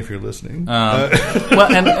 Tony, if you're listening.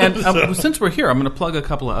 Well, and since we're here, I'm going to plug a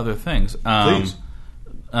couple of other things. Please.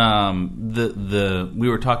 We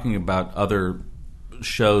were talking about other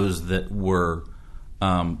shows that were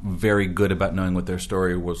very good about knowing what their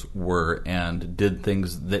story were and did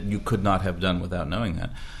things that you could not have done without knowing that.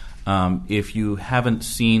 If you haven't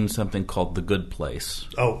seen something called The Good Place,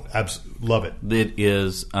 love it. It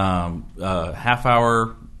is a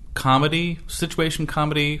half-hour comedy, situation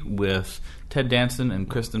comedy with Ted Danson and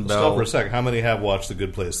Kristen Bell. Stop for a second. How many have watched The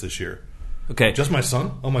Good Place this year? Okay, just my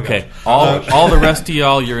son. Oh my gosh. Okay, all the rest of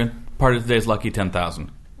y'all, you're in part of today's lucky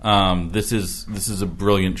 10,000. This is a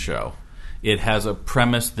brilliant show. It has a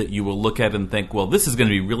premise that you will look at and think, well, this is going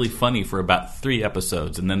to be really funny for about 3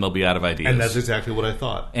 episodes, and then they'll be out of ideas. And that's exactly what I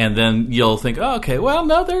thought. And then you'll think, oh, okay, well,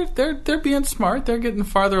 no, they're being smart. They're getting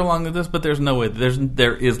farther along with this, but there's no way.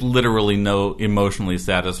 There is literally no emotionally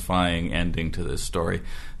satisfying ending to this story.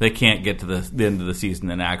 They can't get to the end of the season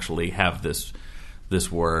and actually have this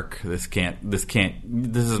work. This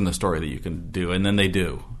isn't a story that you can do, and then they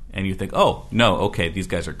do. And you think, oh, no, okay, these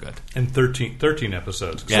guys are good. And 13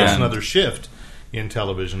 episodes. So that's another shift in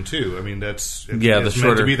television, too. I mean, it's meant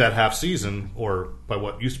to be that half season, or by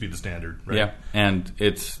what used to be the standard, right? Yeah, and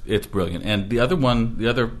it's brilliant. And the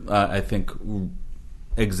other I think,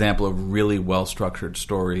 example of really well-structured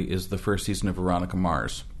story is the first season of Veronica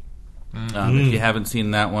Mars. If you haven't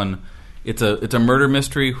seen that one, it's a murder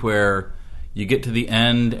mystery where you get to the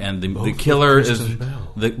end, and the killer is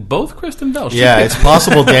both Kristen Bell. It's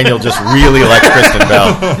possible Daniel just really likes Kristen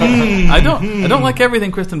Bell. I don't like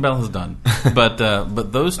everything Kristen Bell has done, but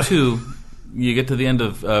those two, you get to the end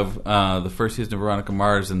of the first season of Veronica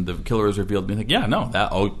Mars, and the killer is revealed, and you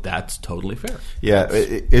think, that's totally fair. Yeah,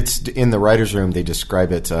 it's in the writers' room. They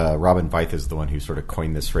describe it. Robin Veith is the one who sort of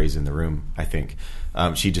coined this phrase in the room. I think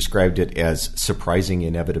she described it as surprising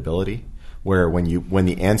inevitability. Where when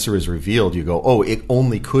the answer is revealed, you go, oh, it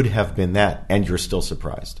only could have been that, and you're still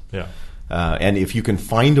surprised. Yeah. And if you can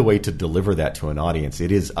find a way to deliver that to an audience,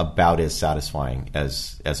 it is about as satisfying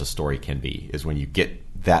as a story can be, is when you get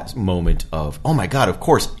that moment of, oh my God, of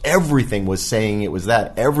course, everything was saying it was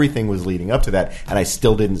that. Everything was leading up to that, and I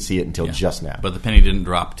still didn't see it until just now. But the penny didn't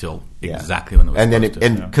drop till exactly when it was supposed to.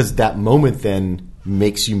 And because that moment then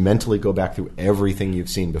makes you mentally go back through everything you've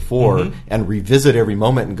seen before and revisit every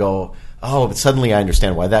moment and go, oh, but suddenly I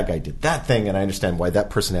understand why that guy did that thing, and I understand why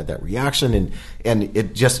that person had that reaction, and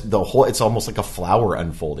it just it's almost like a flower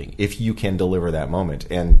unfolding if you can deliver that moment.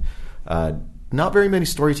 And not very many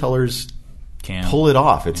storytellers can pull it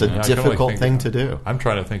off. It's a difficult thing to do. I'm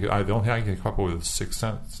trying to think. The only thing I can come up with is Sixth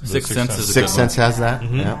Sense. Sixth Sense has that.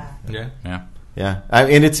 Yeah. I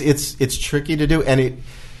mean, it's tricky to do, and it.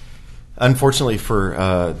 Unfortunately for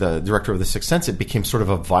the director of The Sixth Sense, it became sort of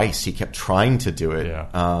a vice. He kept trying to do it,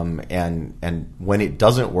 and when it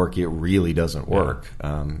doesn't work, it really doesn't work.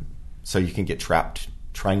 So you can get trapped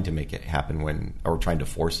trying to make it happen or trying to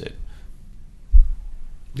force it.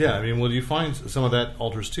 Yeah, I mean, well, you find some of that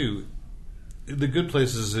alters too. The Good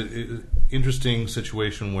Place is an interesting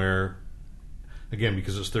situation where, again,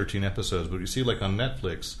 because it's 13 episodes, but you see, like on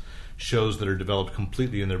Netflix, shows that are developed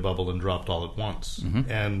completely in their bubble and dropped all at once.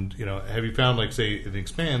 And have you found, like, say, in The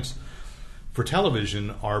Expanse, for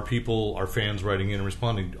television, are fans writing in and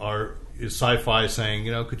responding? Is Sci-Fi saying,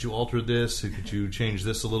 could you alter this? Could you change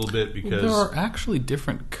this a little bit? Because there are actually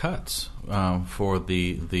different cuts for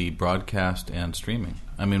the broadcast and streaming.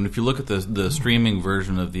 I mean, if you look at the streaming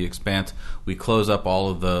version of The Expanse, we close up all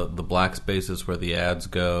of the black spaces where the ads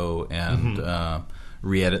go and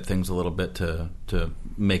re-edit things a little bit to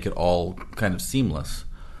make it all kind of seamless.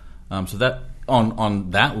 So that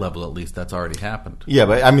on that level, at least, that's already happened. Yeah,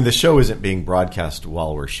 but I mean, the show isn't being broadcast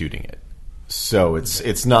while we're shooting it, so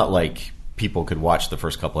it's not like people could watch the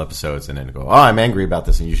first couple episodes and then go, "Oh, I'm angry about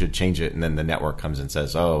this, and you should change it." And then the network comes and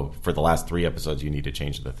says, "Oh, for the last 3 episodes, you need to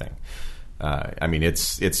change the thing." I mean,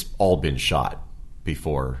 it's all been shot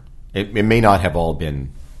before. It may not have all been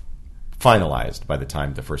finalized by the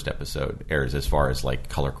time the first episode airs, as far as like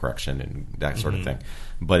color correction and that sort of thing.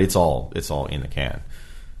 But it's all in the can,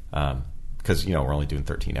 because we're only doing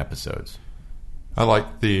 13 episodes. I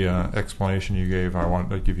like the explanation you gave. I want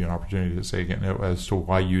to give you an opportunity to say again as to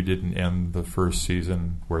why you didn't end the first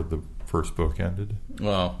season where the first book ended.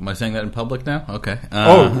 Well, am I saying that in public now? Okay.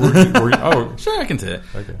 Sure, I can say it.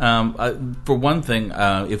 Okay. For one thing,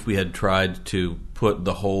 if we had tried to put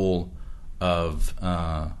the whole of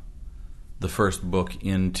the first book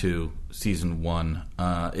into season 1,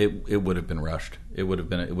 it would have been rushed. It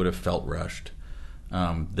would have felt rushed.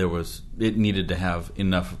 It needed to have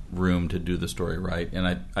enough room to do the story right,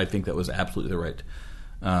 and I think that was absolutely the right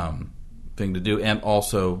thing to do. And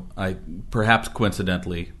also, perhaps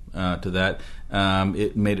coincidentally to that,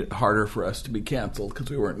 it made it harder for us to be canceled because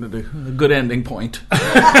we weren't at a good ending point.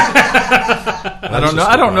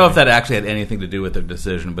 I don't know if that actually had anything to do with their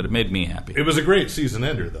decision, but it made me happy. It was a great season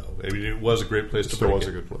ender, though. I mean, it was a great place to Still break was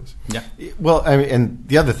it. a good place. Yeah. Well, I mean, and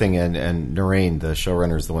the other thing, and Noreen, the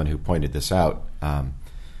showrunner, is the one who pointed this out,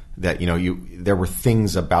 that there were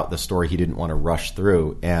things about the story he didn't want to rush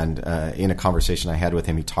through. And in a conversation I had with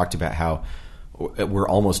him, he talked about how we're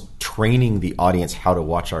almost training the audience how to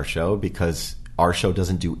watch our show, because our show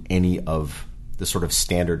doesn't do any of the sort of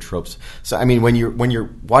standard tropes. So, I mean, when you're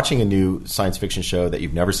watching a new science fiction show that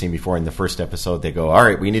you've never seen before, in the first episode they go, "All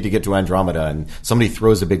right, we need to get to Andromeda," and somebody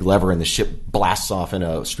throws a big lever and the ship blasts off in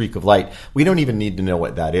a streak of light. We don't even need to know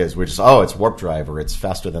what that is. We're just, it's warp drive, or it's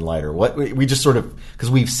faster than light, or what. We just sort of, because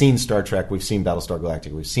we've seen Star Trek, we've seen Battlestar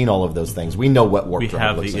Galactica, we've seen all of those things. We know what warp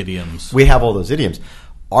drive looks like. We have the idioms. We have all those idioms.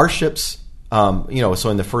 Our ships. So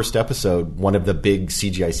in the first episode, one of the big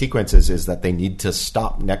CGI sequences is that they need to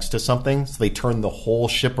stop next to something. So they turn the whole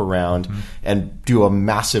ship around and do a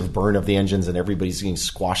massive burn of the engines, and everybody's getting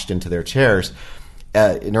squashed into their chairs.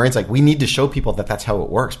 Noreen's like, we need to show people that that's how it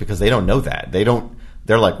works, because they don't know that.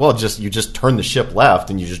 They're like, well, you just turn the ship left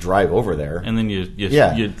and you just drive over there, and then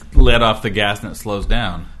you let off the gas and it slows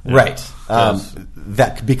down. Right.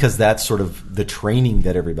 Because that's sort of the training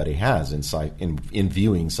that everybody has in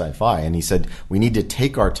viewing sci-fi. And he said we need to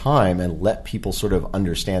take our time and let people sort of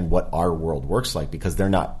understand what our world works like, because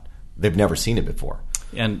they've never seen it before.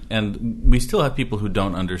 And we still have people who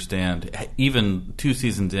don't understand. Even 2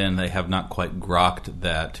 seasons in, they have not quite grokked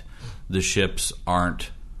that the ships aren't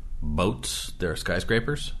boats; they're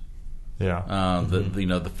skyscrapers. Yeah.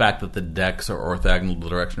 The fact that the decks are orthogonal to the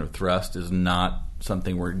direction of thrust is not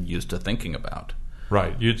something we're used to thinking about.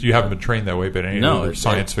 Right. You haven't been trained that way, but any other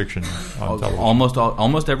science fiction on television.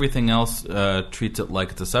 Almost everything else treats it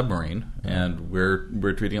like it's a submarine, and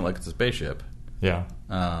we're treating it like it's a spaceship. Yeah.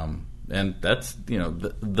 And that's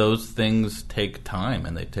those things take time,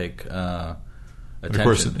 and they take attention. And of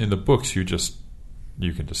course, in the books, you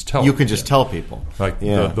can just tell. You can just tell people. Like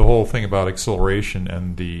the whole thing about acceleration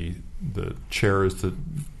and the chairs that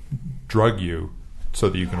drug you so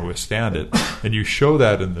that you can withstand it, and you show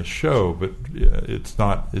that in the show, but it's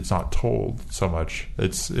not told so much.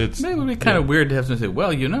 It's maybe it would be kind of weird to have someone say,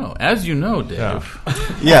 "Well, as you know, Dave."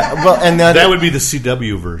 Yeah. Well, and that would be the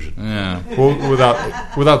CW version. Yeah. Well,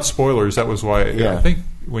 without spoilers, that was why. I think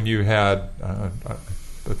when you had.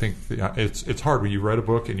 It's hard when you read a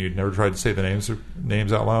book and you'd never tried to say the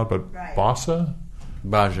names out loud, but right. Baja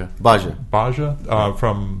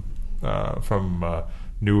from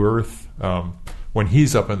New Earth. When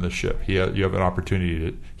he's up in the ship, you have an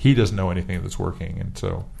opportunity he doesn't know anything that's working, and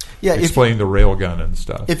so explain the railgun and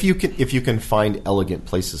stuff. If you can find elegant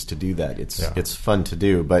places to do that, it's fun to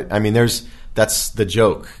do. But I mean, that's the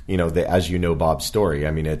joke, the As You Know Bob story.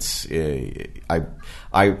 I mean, I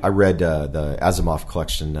read the Asimov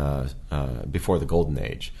collection Before the Golden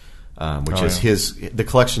Age, which is the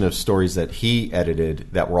collection of stories that he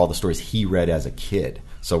edited that were all the stories he read as a kid.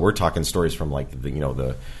 So we're talking stories from like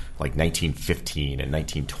 1915 and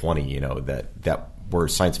 1920, that were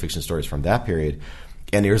science fiction stories from that period.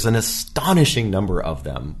 And there's an astonishing number of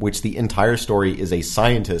them, which the entire story is a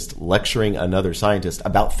scientist lecturing another scientist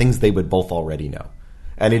about things they would both already know.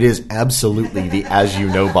 And it is absolutely the As You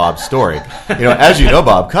Know Bob story. As you know,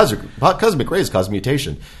 Bob, cosmic rays cause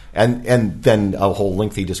mutation. And then a whole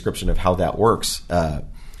lengthy description of how that works.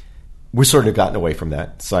 We've sort of gotten away from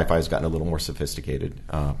that. Sci-fi has gotten a little more sophisticated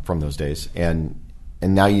from those days. And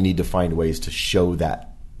now you need to find ways to show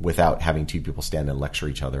that without having two people stand and lecture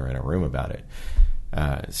each other in a room about it.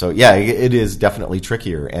 It is definitely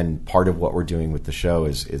trickier. And part of what we're doing with the show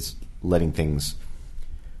is letting things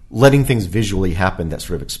letting things visually happen that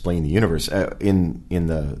sort of explain the universe. In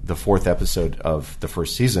the fourth episode of the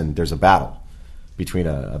first season, there's a battle between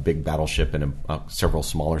a big battleship and several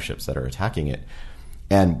smaller ships that are attacking it.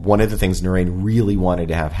 And one of the things Narain really wanted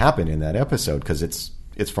to have happen in that episode, because it's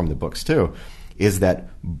from the books too, is that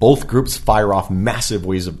both groups fire off massive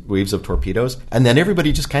waves of torpedoes, and then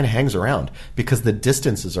everybody just kind of hangs around because the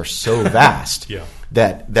distances are so vast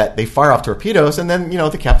that they fire off torpedoes, and then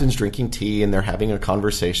the captain's drinking tea and they're having a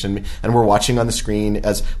conversation, and we're watching on the screen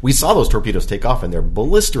as we saw those torpedoes take off, and they're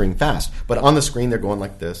blistering fast, but on the screen they're going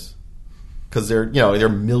like this because they're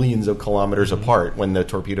millions of kilometers apart when the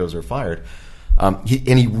torpedoes are fired.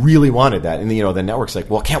 He really wanted that, and the network's like,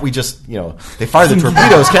 well, can't we just they fire the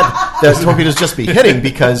torpedoes? Can't the torpedoes just be hitting,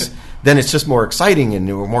 because then it's just more exciting and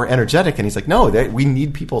more energetic? And he's like, no, we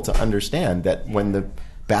need people to understand that when the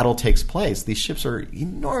battle takes place, these ships are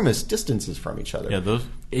enormous distances from each other. Yeah,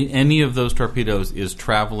 any of those torpedoes is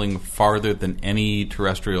traveling farther than any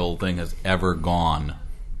terrestrial thing has ever gone.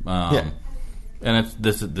 And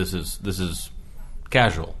this is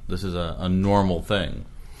casual. This is a normal thing.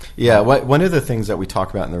 Yeah, one of the things that we talk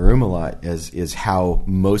about in the room a lot is how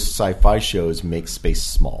most sci-fi shows make space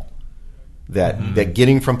small. That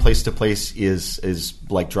getting from place to place is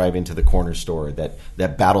like driving to the corner store.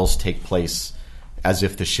 That battles take place as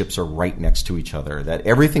if the ships are right next to each other. That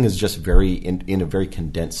everything is just very in a very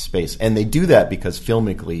condensed space, and they do that because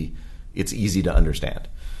filmically it's easy to understand.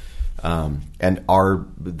 And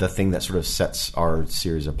the thing that sort of sets our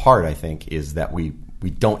series apart, I think, is that we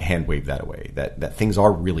don't hand wave that away. That things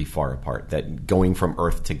are really far apart. That going from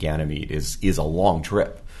Earth to Ganymede is a long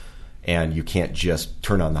trip, and you can't just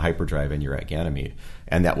turn on the hyperdrive and you're at Ganymede.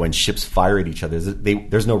 And that when ships fire at each other,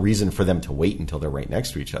 there's no reason for them to wait until they're right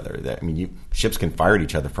next to each other. Ships can fire at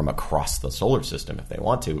each other from across the solar system if they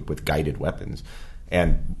want to with guided weapons,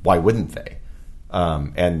 and why wouldn't they?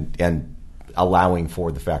 And allowing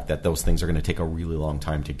for the fact that those things are going to take a really long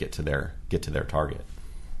time to get to their target.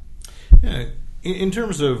 Yeah. In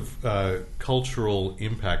terms of cultural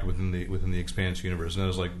impact within the Expanse universe, and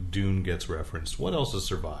as like Dune gets referenced, what else has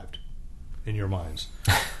survived in your minds?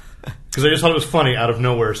 Because I just thought it was funny. Out of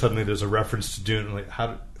nowhere, suddenly there's a reference to Dune. Like,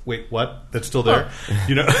 wait, what? That's still there,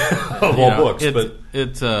 of all books.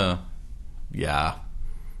 Yeah.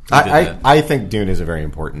 I think Dune is a very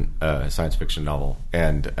important science fiction novel,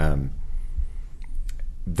 and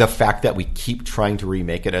the fact that we keep trying to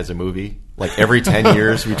remake it as a movie. Like every 10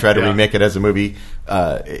 years we try to remake it as a movie,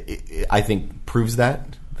 I think proves that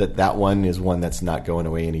one is one that's not going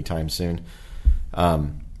away anytime soon. The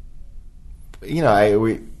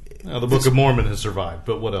Book of Mormon has survived,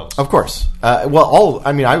 but what else? Of course.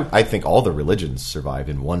 I think all the religions survive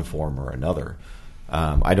in one form or another.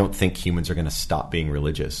 I don't think humans are going to stop being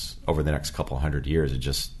religious over the next couple hundred years.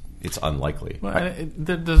 It's unlikely. Well,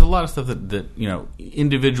 there's a lot of stuff that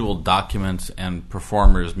individual documents and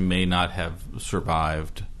performers may not have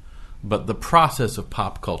survived, but the process of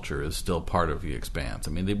pop culture is still part of the Expanse.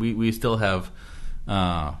 I mean, we still have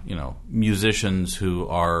musicians who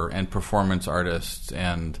are and performance artists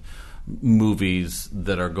and movies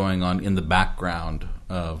that are going on in the background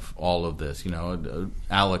of all of this.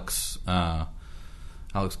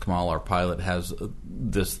 Alex Kamal, our pilot, has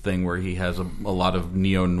this thing where he has a lot of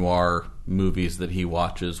neo-noir movies that he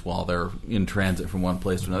watches while they're in transit from one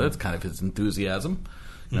place to another. It's kind of his enthusiasm.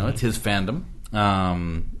 It's his fandom.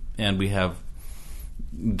 And we have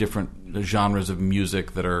different genres of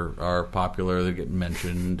music that are popular that get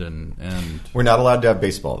mentioned. And we're not allowed to have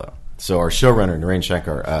baseball, though. So our showrunner, Narain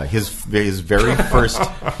Shankar, his very first...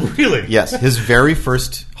 Really? Yes. His very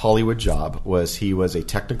first Hollywood job was he was a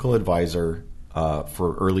technical advisor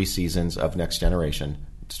for early seasons of Next Generation,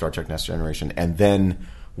 Star Trek Next Generation, and then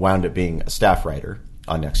wound up being a staff writer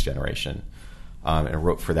on Next Generation, and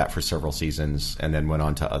wrote for that for several seasons, and then went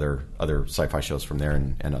on to other sci-fi shows from there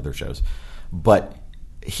and other shows. But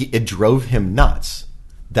it drove him nuts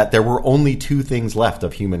that there were only two things left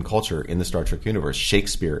of human culture in the Star Trek universe: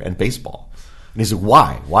 Shakespeare and baseball. And he's like,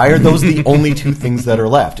 why? Why are those the only two things that are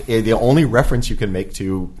left? The only reference you can make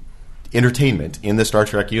to entertainment in the Star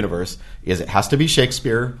Trek universe is it has to be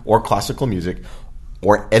Shakespeare or classical music,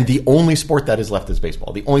 and the only sport that is left is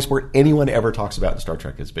baseball. The only sport anyone ever talks about in Star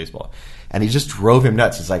Trek is baseball. And he just drove him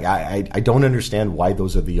nuts. It's like, I don't understand why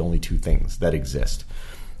those are the only two things that exist.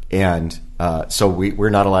 And so we're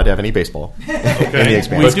not allowed to have any baseball in the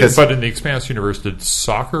Expanse. But in the Expanse universe, did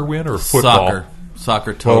soccer win or football?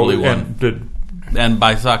 Soccer totally won. And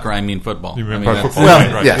by soccer, I mean football. You mean by football?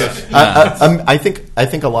 Well, right. Yes. I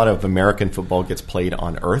think a lot of American football gets played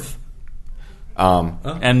on Earth,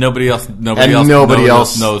 And nobody else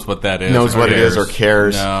knows what that is. Knows what it is or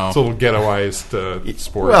cares. No. It's a little ghettoized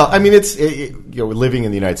sport. Well, I mean, living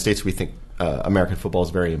in the United States, we think American football is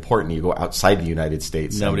very important. You go outside the United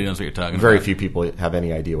States, nobody knows what you're talking about. Very few people have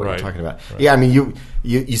any idea what Right. you're talking about. Right. Yeah, I mean,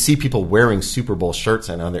 you see people wearing Super Bowl shirts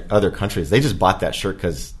in other countries. They just bought that shirt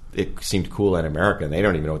because it seemed cool in America, and they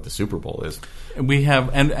don't even know what the Super Bowl is. We have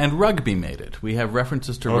and rugby made it. We have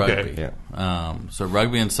references to rugby. Yeah. So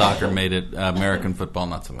rugby and soccer made it. American football,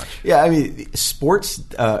 not so much. Yeah, I mean, sports.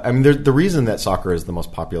 I mean, the reason that soccer is the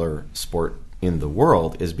most popular sport in the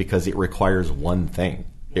world is because it requires one thing.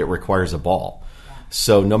 It requires a ball.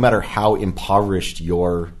 So no matter how impoverished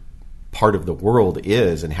your part of the world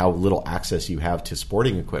is and how little access you have to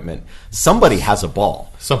sporting equipment, somebody has a ball.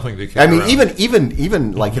 Something to carry I mean, around.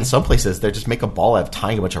 even like in some places, they just make a ball out of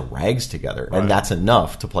tying a bunch of rags together, Right. and that's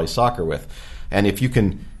enough to play soccer with. And if you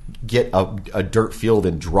can get a dirt field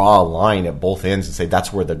and draw a line at both ends and say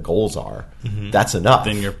that's where the goals are, that's enough.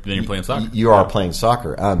 Then you're playing soccer. You are playing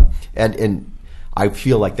soccer. And I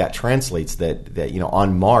feel like that translates that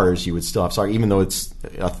on Mars you would still have soccer, even though it's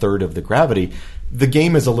a third of the gravity. The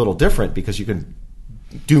game is a little different because you can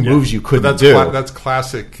do moves you couldn't do. That's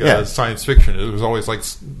classic Yeah. science fiction. It was always like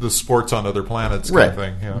the sports on other planets kind of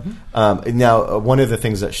thing. Yeah. Now, one of the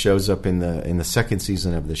things that shows up in the second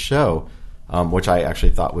season of the show, which I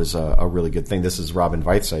actually thought was a really good thing. This is Robin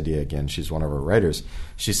Veith's idea again. She's one of our writers.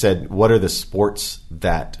 She said, "What are the sports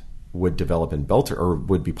that would develop in Belter or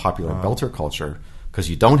would be popular in Belter culture? Because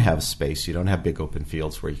you don't have space, you don't have big open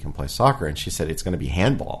fields where you can play soccer." And she said it's going to be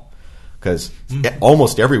handball. Because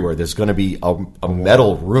almost everywhere there's going to be a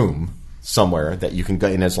metal room somewhere that you can go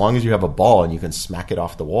in as long as you have a ball and you can smack it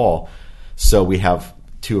off the wall. So we have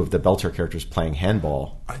two of the Belter characters playing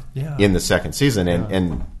handball in the second season.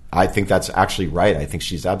 And I think that's actually right. I think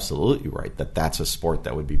she's absolutely right that that's a sport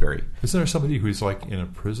that would be very... Isn't there somebody who's like in a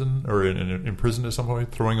prison or in prison at some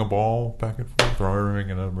point throwing a ball back and forth,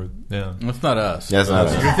 throwing another... Yeah. That's not us. That's not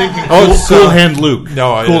us. You're thinking Cool Hand Luke.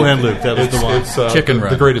 No, Cool Hand Luke. That was the one. It's Chicken the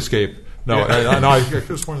Run. Great Escape. No, I could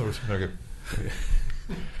have sworn there was... Okay.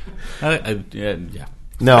 Yeah.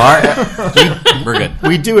 No, We're good.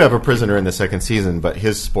 we do have a prisoner in the second season, but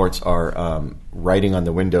his sports are writing on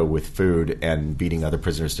the window with food and beating other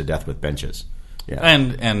prisoners to death with benches. Yeah,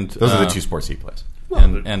 And those are the two sports he plays.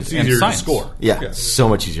 And It's easier to science. score. Yeah, so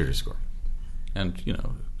much easier to score. And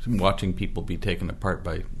watching people be taken apart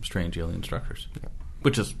by strange alien structures,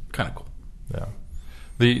 which is kind of cool. Yeah.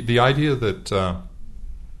 The idea that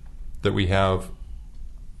we have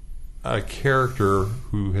a character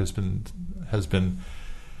who has been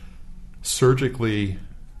surgically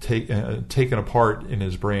taken apart in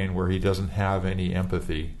his brain where he doesn't have any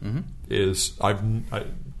empathy is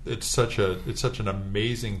it's such an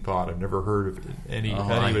amazing thought. I've never heard of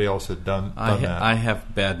anybody else had done that. I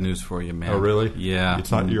have bad news for you, man. Oh, really? Yeah. It's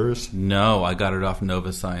not yours? No, I got it off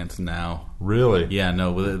Nova Science Now. Really? Yeah,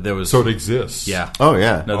 no, there was... So it exists? Yeah. Oh,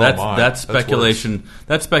 yeah. No, Oh, that's my. that's That's speculation.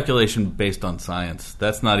 That's speculation based on science.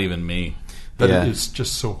 That's not even me. That Yeah. is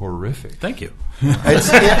just so horrific. Thank you.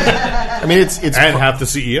 I mean, it's And half the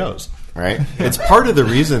CEOs. right? It's part of the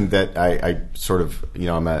reason that I sort of,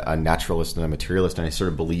 I'm a naturalist and a materialist, and I sort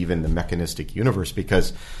of believe in the mechanistic universe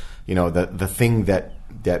because, the thing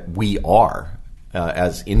that we are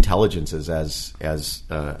as intelligences, as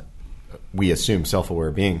we assume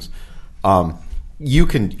self-aware beings, you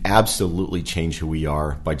can absolutely change who we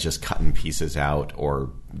are by just cutting pieces out or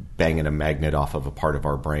banging a magnet off of a part of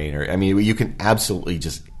our brain. You can absolutely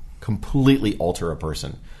just completely alter a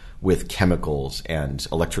person with chemicals and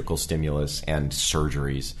electrical stimulus and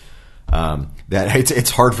surgeries. That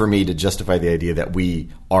it's hard for me to justify the idea that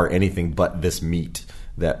we are anything but this meat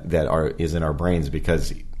that is in our brains,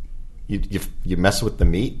 because you mess with the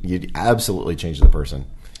meat, you absolutely change the person.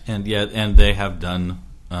 And they have done.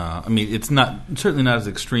 It's certainly not as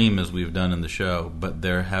extreme as we've done in the show, but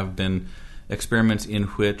there have been experiments in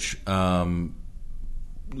which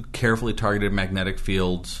carefully targeted magnetic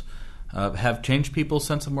fields have changed people's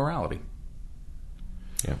sense of morality.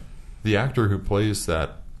 Yeah. The actor who plays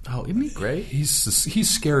that, Oh, isn't he great? he's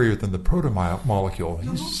scarier than the proto-molecule.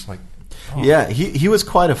 He's just like... Oh. Yeah, he was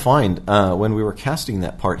quite a find when we were casting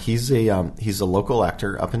that part. He's a local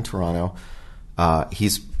actor up in Toronto.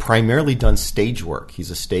 He's primarily done stage work.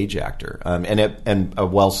 He's a stage actor, and a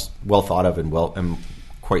well thought of and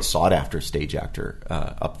quite sought after stage actor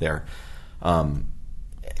up there.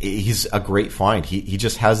 He's a great find. He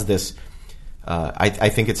just has this. I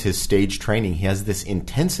think it's his stage training. He has this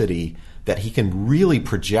intensity that he can really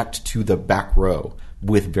project to the back row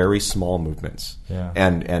with very small movements. Yeah.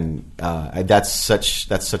 And that's such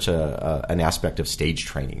an aspect of stage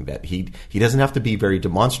training, that he doesn't have to be very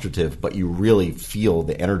demonstrative, but you really feel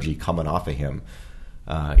the energy coming off of him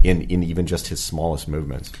in even just his smallest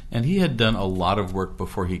movements. And he had done a lot of work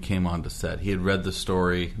before he came onto set. He had read the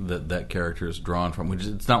story that character is drawn from, which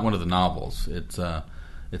it's not one of the novels. It's one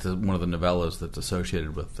of the novellas that's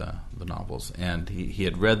associated with the novels. And he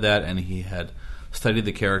had read that, and he had studied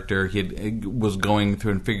the character. He was going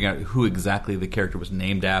through and figuring out who exactly the character was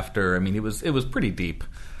named after. I mean, it was pretty deep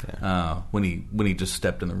when he just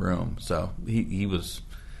stepped in the room. So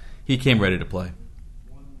he came ready to play.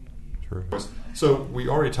 True. So we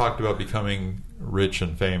already talked about becoming rich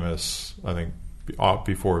and famous, I think,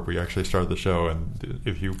 before we actually started the show. And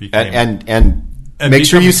if you became... And make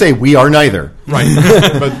sure you say we are neither. Right.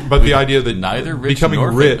 but the idea that neither rich becoming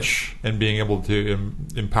nor rich famous. and being able to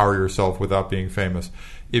empower yourself without being famous.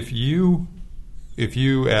 If you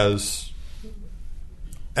as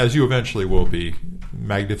you eventually will be,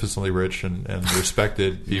 magnificently rich and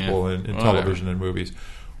respected people in television and movies,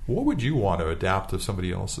 what would you want to adapt of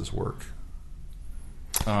somebody else's work?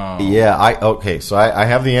 So I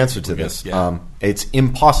have the answer to this. Yeah. It's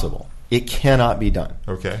impossible. It cannot be done.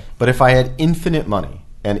 Okay. But if I had infinite money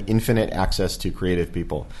and infinite access to creative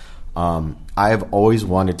people, I've always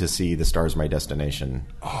wanted to see The Stars My Destination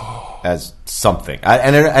as something.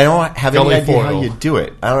 I don't have any idea how you do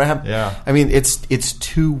it. I don't have. Yeah. I mean, it's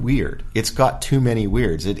too weird. It's got too many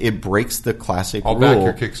weirds. It breaks the classic I'll rule.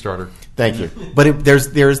 back your Kickstarter. Thank you. But there's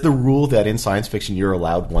the rule that in science fiction you're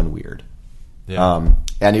allowed one weird. Yeah.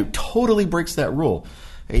 And it totally breaks that rule.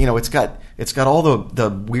 You know, it's got all the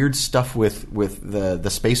weird stuff with the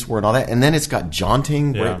space war and all that, and then it's got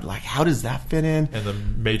jaunting. Yeah. Where, like, how does that fit in? And the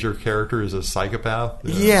major character is a psychopath.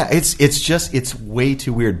 Yeah, it's way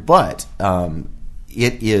too weird. But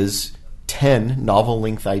it is 10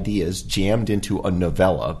 novel-length ideas jammed into a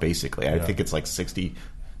novella. Basically, I think it's like 50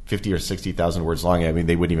 or 60,000 words long. I mean,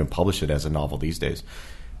 they wouldn't even publish it as a novel these days.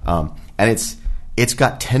 And it's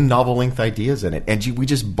got 10 novel-length ideas in it, and we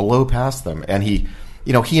just blow past them. And he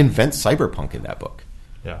invents cyberpunk in that book.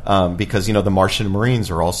 Yeah. Because, the Martian Marines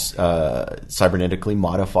are all cybernetically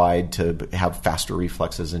modified to have faster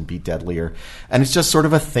reflexes and be deadlier. And it's just sort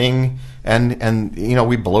of a thing. And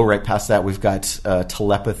we blow right past that. We've got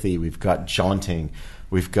telepathy. We've got jaunting.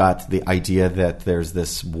 We've got the idea that there's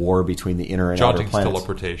this war between the inner and outer planets.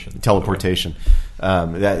 Teleportation.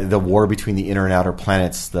 The war between the inner and outer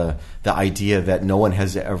planets. The idea that no one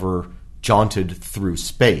has ever jaunted through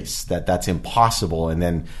space, that's impossible, and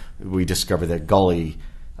then we discover that Gully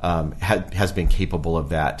has been capable of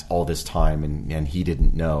that all this time, and he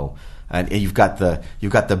didn't know. And you've got the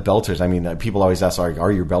Belters. I mean, people always ask,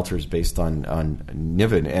 are your Belters based on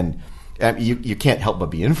Niven? And you can't help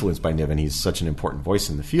but be influenced by Niven. He's such an important voice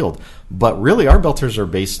in the field. But really, our Belters are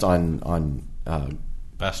based on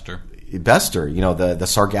Bester. The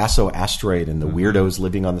Sargasso asteroid and the weirdos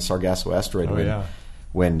living on the Sargasso asteroid.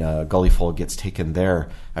 When Gullyfold gets taken there,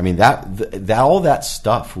 I mean that all that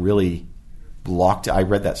stuff really locked. I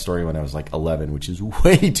read that story when I was like 11, which is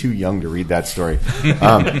way too young to read that story.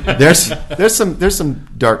 There's some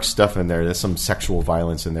dark stuff in there. There's some sexual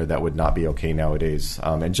violence in there that would not be okay nowadays,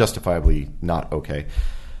 and justifiably not okay.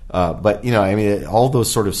 But all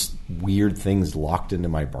those sort of weird things locked into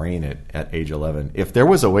my brain at age 11. If there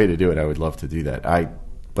was a way to do it, I would love to do that.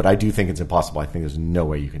 But I do think it's impossible. I think there's no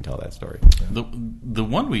way you can tell that story. The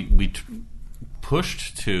one we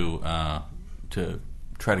pushed to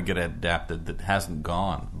try to get adapted that hasn't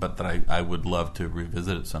gone, but that I would love to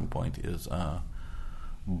revisit at some point is a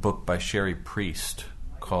book by Sherry Priest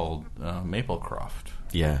called Maplecroft.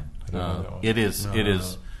 Yeah, it is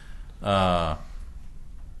Anne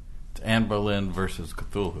Boleyn versus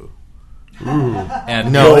Cthulhu. Ooh. And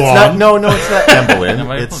it's not Anne Boleyn.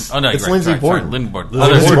 It's Lindsay Borden. Lindsay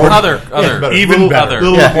Borden. Even better. A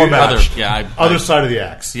little more matched. Other side of the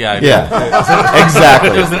axe. Yeah. Exactly.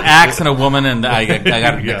 There's an axe and a woman, and I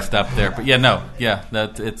got it mixed up there. But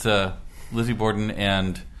it's Lizzie Borden,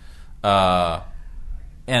 and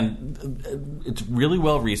it's really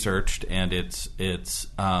well researched, and it's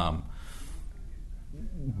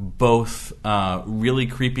both really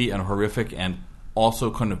creepy and horrific, and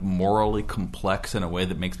also kind of morally complex in a way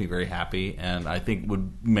that makes me very happy, and I think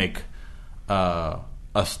would make a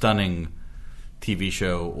stunning TV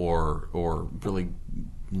show or really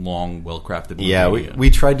long, well-crafted movie. Yeah, we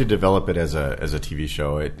tried to develop it as a TV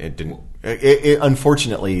show. It didn't.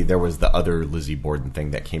 Unfortunately, there was the other Lizzie Borden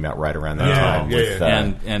thing that came out right around that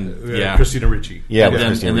time. And Christina Ricci.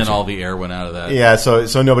 And then all the air went out of that. Yeah,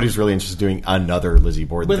 so nobody's really interested in doing another Lizzie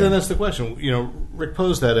Borden. But thing. then that's the question. Rick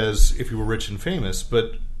posed that as if you were rich and famous,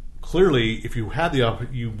 but clearly, if you had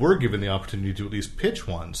you were given the opportunity to at least pitch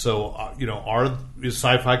one. So, is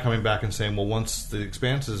Sci-Fi coming back and saying, well, once the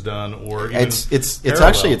Expanse is done, or even it's parallel,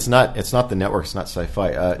 actually it's not the network, it's not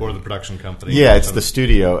Sci-Fi, or the production company. Yeah, it's the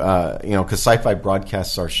studio. Because Sci-Fi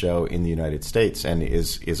broadcasts our show in the United States and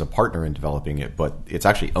is a partner in developing it, but it's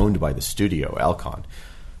actually owned by the studio, Alcon,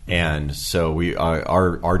 and so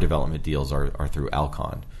our development deals are through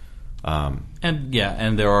Alcon.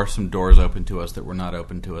 And there are some doors open to us that were not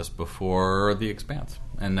open to us before The Expanse.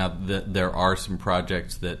 And now there are some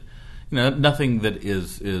projects that, nothing that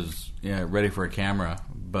is ready for a camera,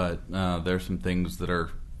 but there's some things that are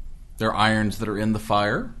irons that are in the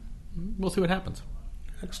fire. We'll see what happens.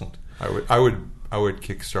 Excellent. I would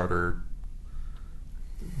Kickstarter.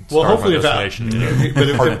 Well, hopefully, if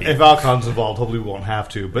if Alcon's involved, hopefully we won't have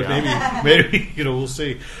to. But maybe we'll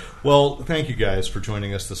see. Well, thank you guys for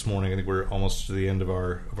joining us this morning. I think we're almost to the end of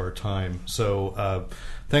our time. So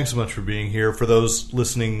thanks so much for being here. For those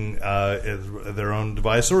listening at their own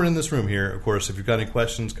device or in this room here, of course, if you've got any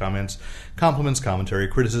questions, comments, compliments, commentary,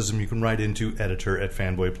 criticism, you can write into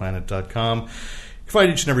editor@fanboyplanet.com. You can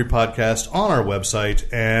find each and every podcast on our website.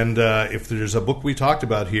 And if there's a book we talked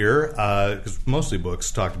about here, because mostly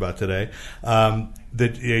books talked about today,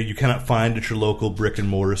 that you cannot find at your local brick and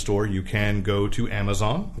mortar store, you can go to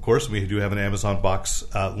Amazon. Of course, we do have an Amazon box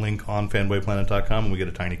link on fanboyplanet.com, and we get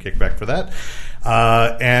a tiny kickback for that.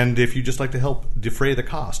 And if you just like to help defray the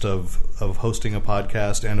cost of hosting a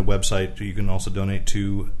podcast and a website, you can also donate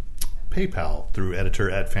to PayPal through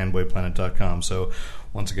editor@fanboyplanet.com. So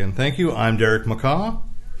once again, thank you. I'm Derek McCaw.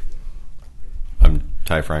 I'm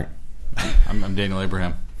Ty Frank. I'm Daniel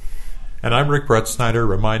Abraham. And I'm Rick Brett Snyder,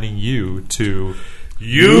 reminding you to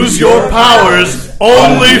use your powers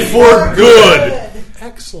only for good.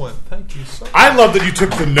 Excellent. Thank you so much. I love that you took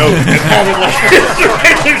the note and had it like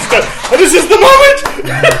this is the moment.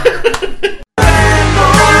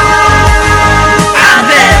 I'll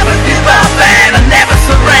never give up and I'll never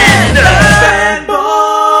surrender. Fanboy.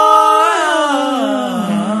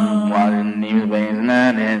 One new ways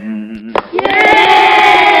learning.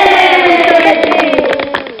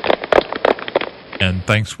 And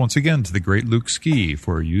thanks once again to the great Luke Ski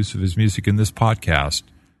for use of his music in this podcast.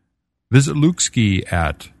 Visit Luke Ski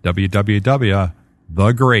at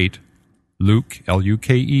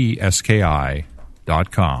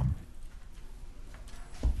www.thegreatlukeski.com.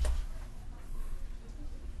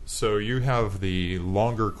 So you have the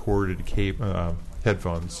longer corded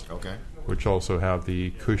headphones, Okay. which also have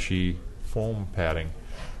the cushy foam padding.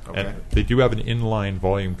 Okay. And they do have an inline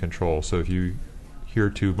volume control, so if you hear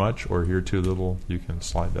too much or hear too little, you can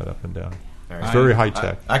slide that up and down. Right. It's very high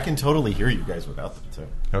tech. I can totally hear you guys without them too.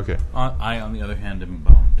 Okay. I, on the other hand, am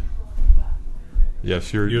boned.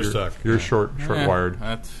 Yes, You're stuck. You're short wired.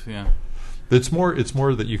 That's It's more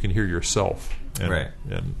that you can hear yourself and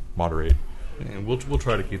moderate. And we'll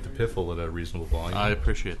try to keep the piffle at a reasonable volume. I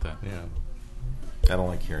appreciate that. Yeah. I don't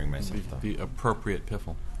like hearing myself though. The appropriate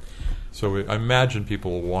piffle. So I imagine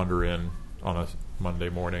people will wander in on a Monday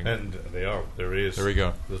morning. And they are. There it is. There we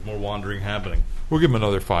go. There's more wandering happening. We'll give them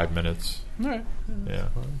another 5 minutes. All right. Yeah.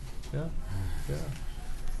 Yeah.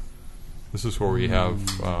 This is where we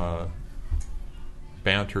have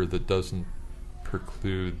banter that doesn't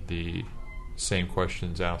preclude the same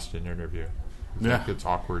questions asked in an interview. Yeah. It's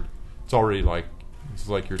awkward. It's already this is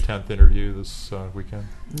like your 10th interview this weekend.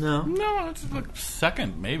 No. No, it's like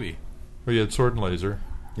second, maybe. Well, you had Sword and Laser.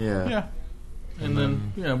 Yeah. Yeah. And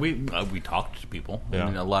then we talked to people. Yeah. I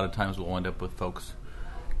mean, a lot of times we'll end up with folks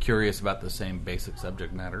curious about the same basic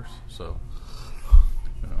subject matters. So,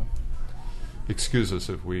 Excuse us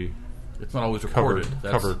if we it's not always covered.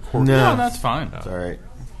 recorded. No. No, that's fine. It's all right.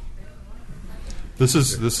 This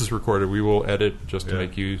is recorded. We will edit just to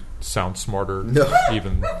make you sound smarter. No.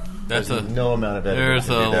 Even That's No amount of editing. there's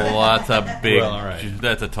can do that. lots of big. Well, all right.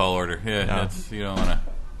 That's a tall order. Yeah, that's you don't want to.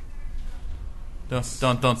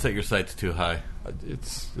 Don't set your sights too high.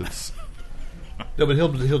 it's No, but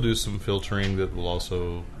he'll do some filtering that will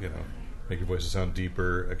also make your voices sound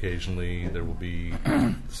deeper. Occasionally, there will be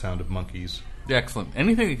the sound of monkeys. Excellent.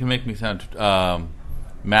 Anything that can make me sound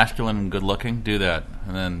masculine and good looking, do that,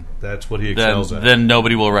 and then That's what he excels at. then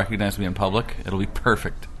nobody will recognize me in public. It'll be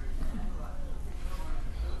perfect.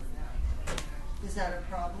 Is that a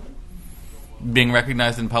problem? Being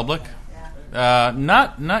recognized in public?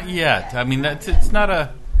 Not yet. I mean, it's not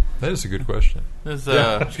a. that is a good question. There's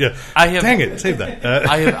Yeah. I have. Dang it! Save that.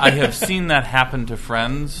 I have seen that happen to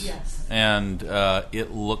friends, Yes. and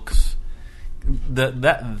it looks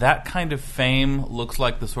that kind of fame looks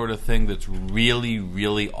like the sort of thing that's really,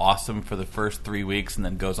 really awesome for the first 3 weeks, and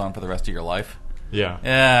then goes on for the rest of your life.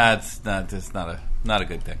 Yeah, it's not a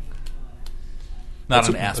good thing. Not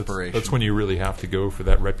an aspiration. That's when you really have to go for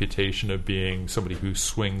that reputation of being somebody who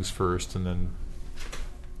swings first, and then,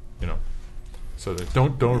 so that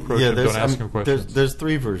don't approach him, don't ask him questions. There's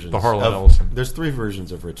three versions. The Harlan Ellison. There's three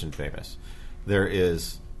versions of rich and famous. There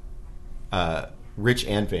is rich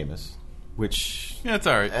and famous, which it's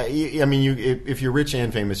all right. If you're rich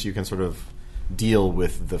and famous, you can sort of deal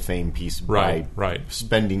with the fame piece by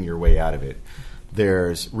spending your way out of it.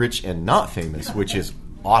 There's rich and not famous, which is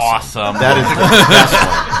awesome. That is the best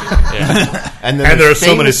one. And there are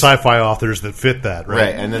so many sci-fi authors that fit that, right?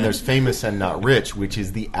 Right, and then there's famous and not rich, which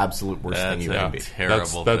is the absolute worst thing you can be.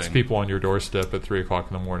 That's people on your doorstep at 3 o'clock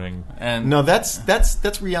in the morning. And no,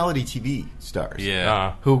 that's reality TV stars.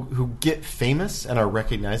 Yeah, who get famous and are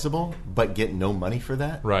recognizable, but get no money for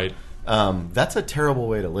that. Right. That's a terrible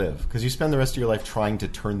way to live, because you spend the rest of your life trying to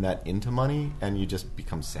turn that into money, and you just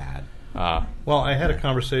become sad. Well, I had a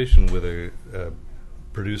conversation with a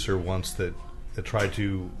producer once that tried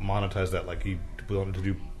to monetize that, like he wanted to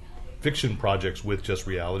do fiction projects with just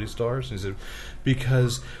reality stars. And he said,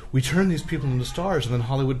 because we turn these people into stars, and then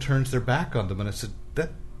Hollywood turns their back on them. And I said,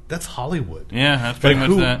 that's Hollywood. Yeah, that's pretty much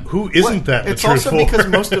that. Who isn't that? It's also because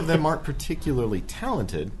most of them aren't particularly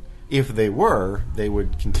talented. If they were, they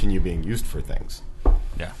would continue being used for things.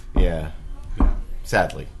 Yeah.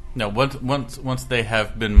 Sadly. No, once they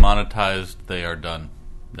have been monetized, they are done.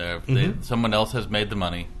 Someone else has made the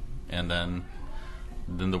money, and then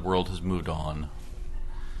the world has moved on.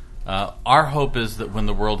 Our hope is that when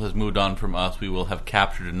the world has moved on from us, we will have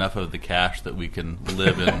captured enough of the cash that we can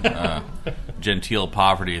live in genteel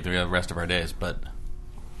poverty the rest of our days. But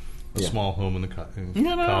a small home in the cottage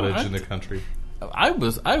in the country. I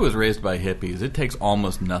was raised by hippies. It takes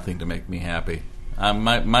almost nothing to make me happy.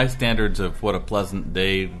 My standards of what a pleasant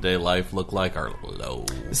day life look like are low.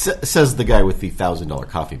 Says the guy with the $1,000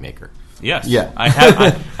 coffee maker. Yes. Yeah.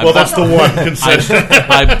 That's the one concession.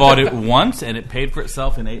 I bought it once, and it paid for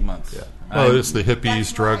itself in 8 months. Yeah. It's the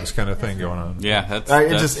hippies, drugs kind of thing going on. Yeah,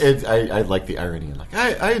 I like the irony. Like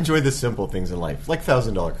I enjoy the simple things in life, like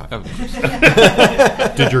 $1,000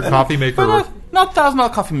 coffee. Did your coffee maker? Not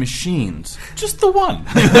 $1,000 coffee machines, just the one.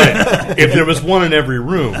 If there was one in every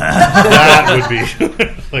room, that would be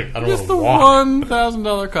like I don't just know. The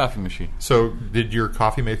 $1,000 coffee machine. So, did your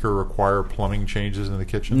coffee maker require plumbing changes in the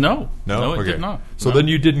kitchen? No, it okay. did not. So then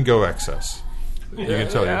you didn't go excess. You can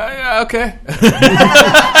tell you. Yeah, okay.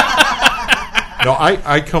 No,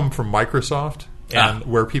 I come from Microsoft, and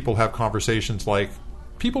where people have conversations like,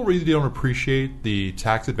 people really don't appreciate the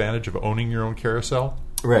tax advantage of owning your own carousel.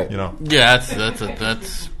 Right. Yeah,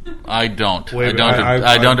 that's. I don't. Wait,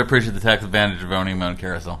 I don't appreciate the tax advantage of owning my own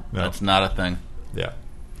carousel. No. That's not a thing. Yeah.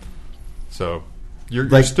 So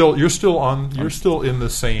you're still in the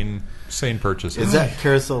sane purchase. Is that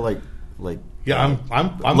carousel like? Yeah,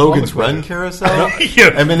 I'm Logan's Run carousel.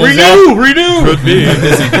 Yeah, I mean, renew. Could be.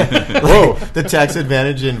 Whoa, the tax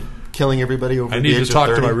advantage in killing everybody over. I need to talk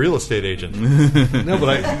 30. to my real estate agent. No,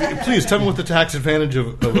 but please tell me what the tax advantage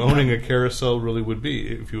of owning a carousel really would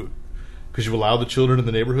be because you allow the children in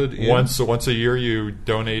the neighborhood in? Once a year you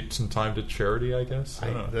donate some time to charity. I guess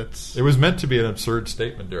it was meant to be an absurd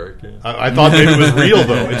statement, Derek. Yeah. I thought maybe it was real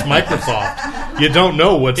though. It's Microsoft. You don't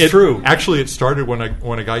know what's true. Actually, it started when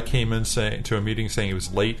a guy came in to a meeting saying he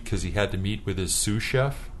was late because he had to meet with his sous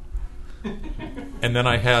chef. And then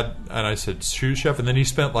I said, sous chef? And then he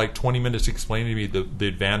spent like 20 minutes explaining to me the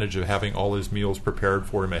advantage of having all his meals prepared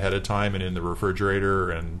for him ahead of time and in the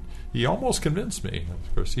refrigerator, and he almost convinced me.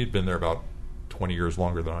 Of course, he'd been there about 20 years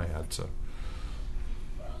longer than I had. So,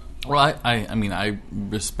 well, I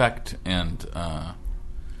respect and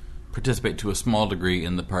participate to a small degree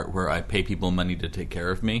in the part where I pay people money to take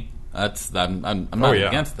care of me. I'm not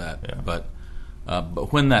against that, yeah. But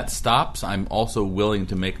when that stops, I'm also willing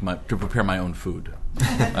to prepare my own food.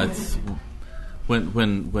 That's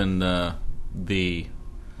when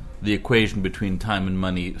the equation between time and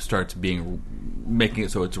money starts making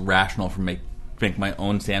it so it's rational for make my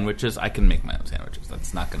own sandwiches. I can make my own sandwiches.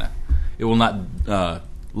 That's not gonna. It will not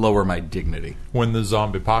lower my dignity. When the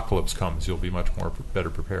zombie apocalypse comes, you'll be much better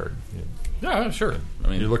prepared. Yeah, sure. I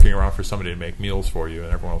mean, you're looking around for somebody to make meals for you,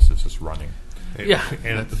 and everyone else is just running. Yeah,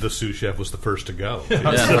 and the sous chef was the first to go.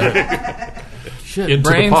 Yeah. Shit, into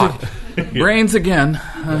the pot. Brains again.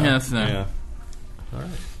 Yeah. All right.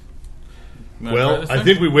 Well, I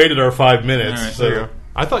think we waited our 5 minutes. Right, so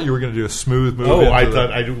I thought you were going to do a smooth move. Were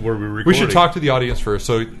we recording? We should talk to the audience first.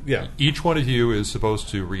 So each one of you is supposed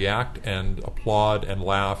to react and applaud and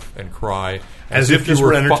laugh and cry as if you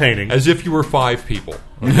were entertaining, as if you were 5 people.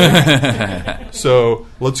 Okay? So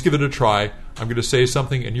let's give it a try. I'm going to say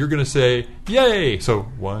something, and you're going to say, yay! So,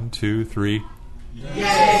 1, 2, 3.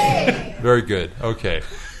 Yay! Very good. Okay.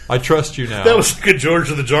 I trust you now. That was like a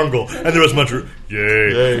George of the Jungle, and there was much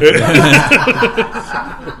yay.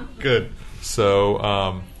 Good.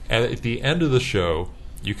 So, at the end of the show,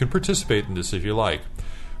 you can participate in this if you like.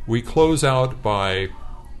 We close out by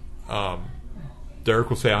Derek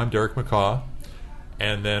will say, "I'm Derek McCaw,"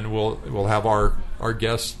 and then we'll have our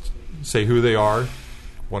guests say who they are,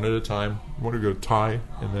 one at a time. I want to go Ty,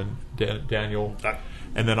 and then Daniel,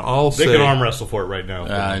 and then I'll say they can arm wrestle for it right now.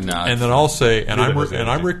 No, and then I'll say, and I'm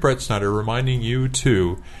energy. Rick Brett Snyder, reminding you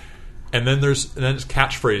too. And then it's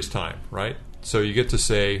catchphrase time, right? So you get to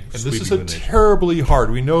say, and this is a terribly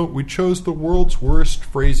hard. We know we chose the world's worst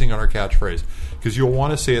phrasing on our catchphrase because you'll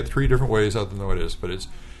want to say it 3 different ways other than what it is. But it's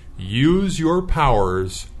use your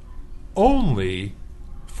powers only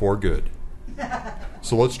for good.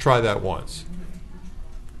 So let's try that once.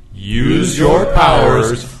 Use your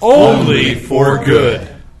powers only for good.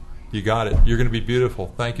 You got it. You're going to be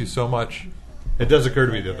beautiful. Thank you so much. It does occur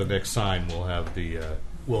to me that the next sign will have the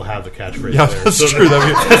catchphrase. Yeah, there. that's So true.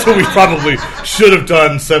 That's what we probably should have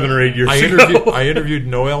done 7 or 8 years ago. I interviewed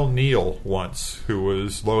Noelle Neal once, who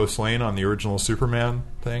was Lois Lane on the original Superman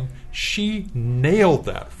thing. She nailed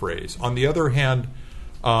that phrase. On the other hand,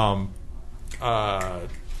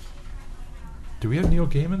 do we have Neil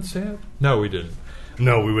Gaiman say it? No, we didn't.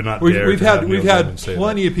 No, we would not. We've had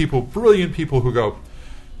plenty of people, brilliant people, who go,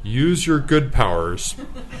 use your good powers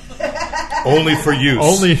only for use.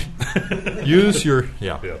 Only use your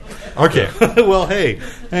yeah. Okay. Well, hey,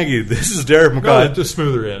 thank you. This is Derek McCaw. No, just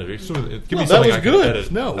smoother energy. Give me that something was I can good.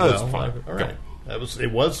 edit. No, that's well, fine. All right,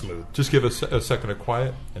 it was smooth. Just give us a second of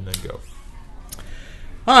quiet and then go.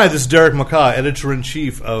 Hi, this is Derek McCaw,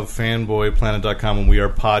 editor-in-chief of FanboyPlanet.com, and we are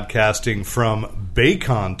podcasting from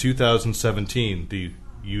BayCon 2017, the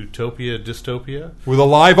Utopia Dystopia? With a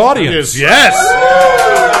live audience. Yes!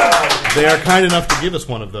 They are kind enough to give us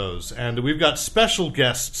one of those. And we've got special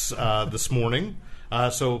guests this morning,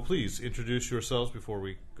 so please introduce yourselves before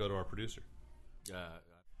we go to our producer.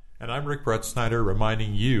 And I'm Rick Brett Snyder,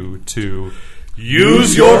 reminding you to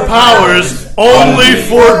use your powers only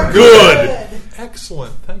for good.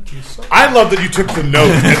 Excellent. Thank you so much. I love that you took the note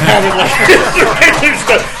and had it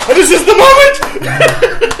like this is the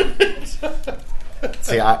moment.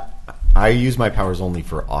 See, I use my powers only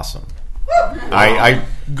for awesome. I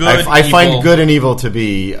Good, find evil. good and evil to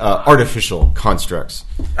be artificial constructs.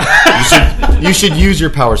 You should use your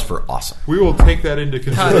powers for awesome. We will take that into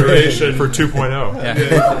consideration for 2.0.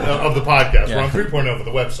 Of the podcast. We're on 3.0 for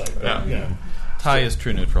the website. Yeah. Ty is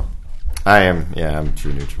true neutral. I'm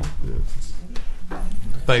true neutral.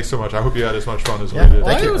 Thanks so much. I hope you had as much fun as we Yeah. did.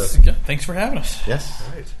 Thank you. Thanks for having us. Yes.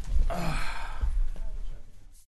 Right.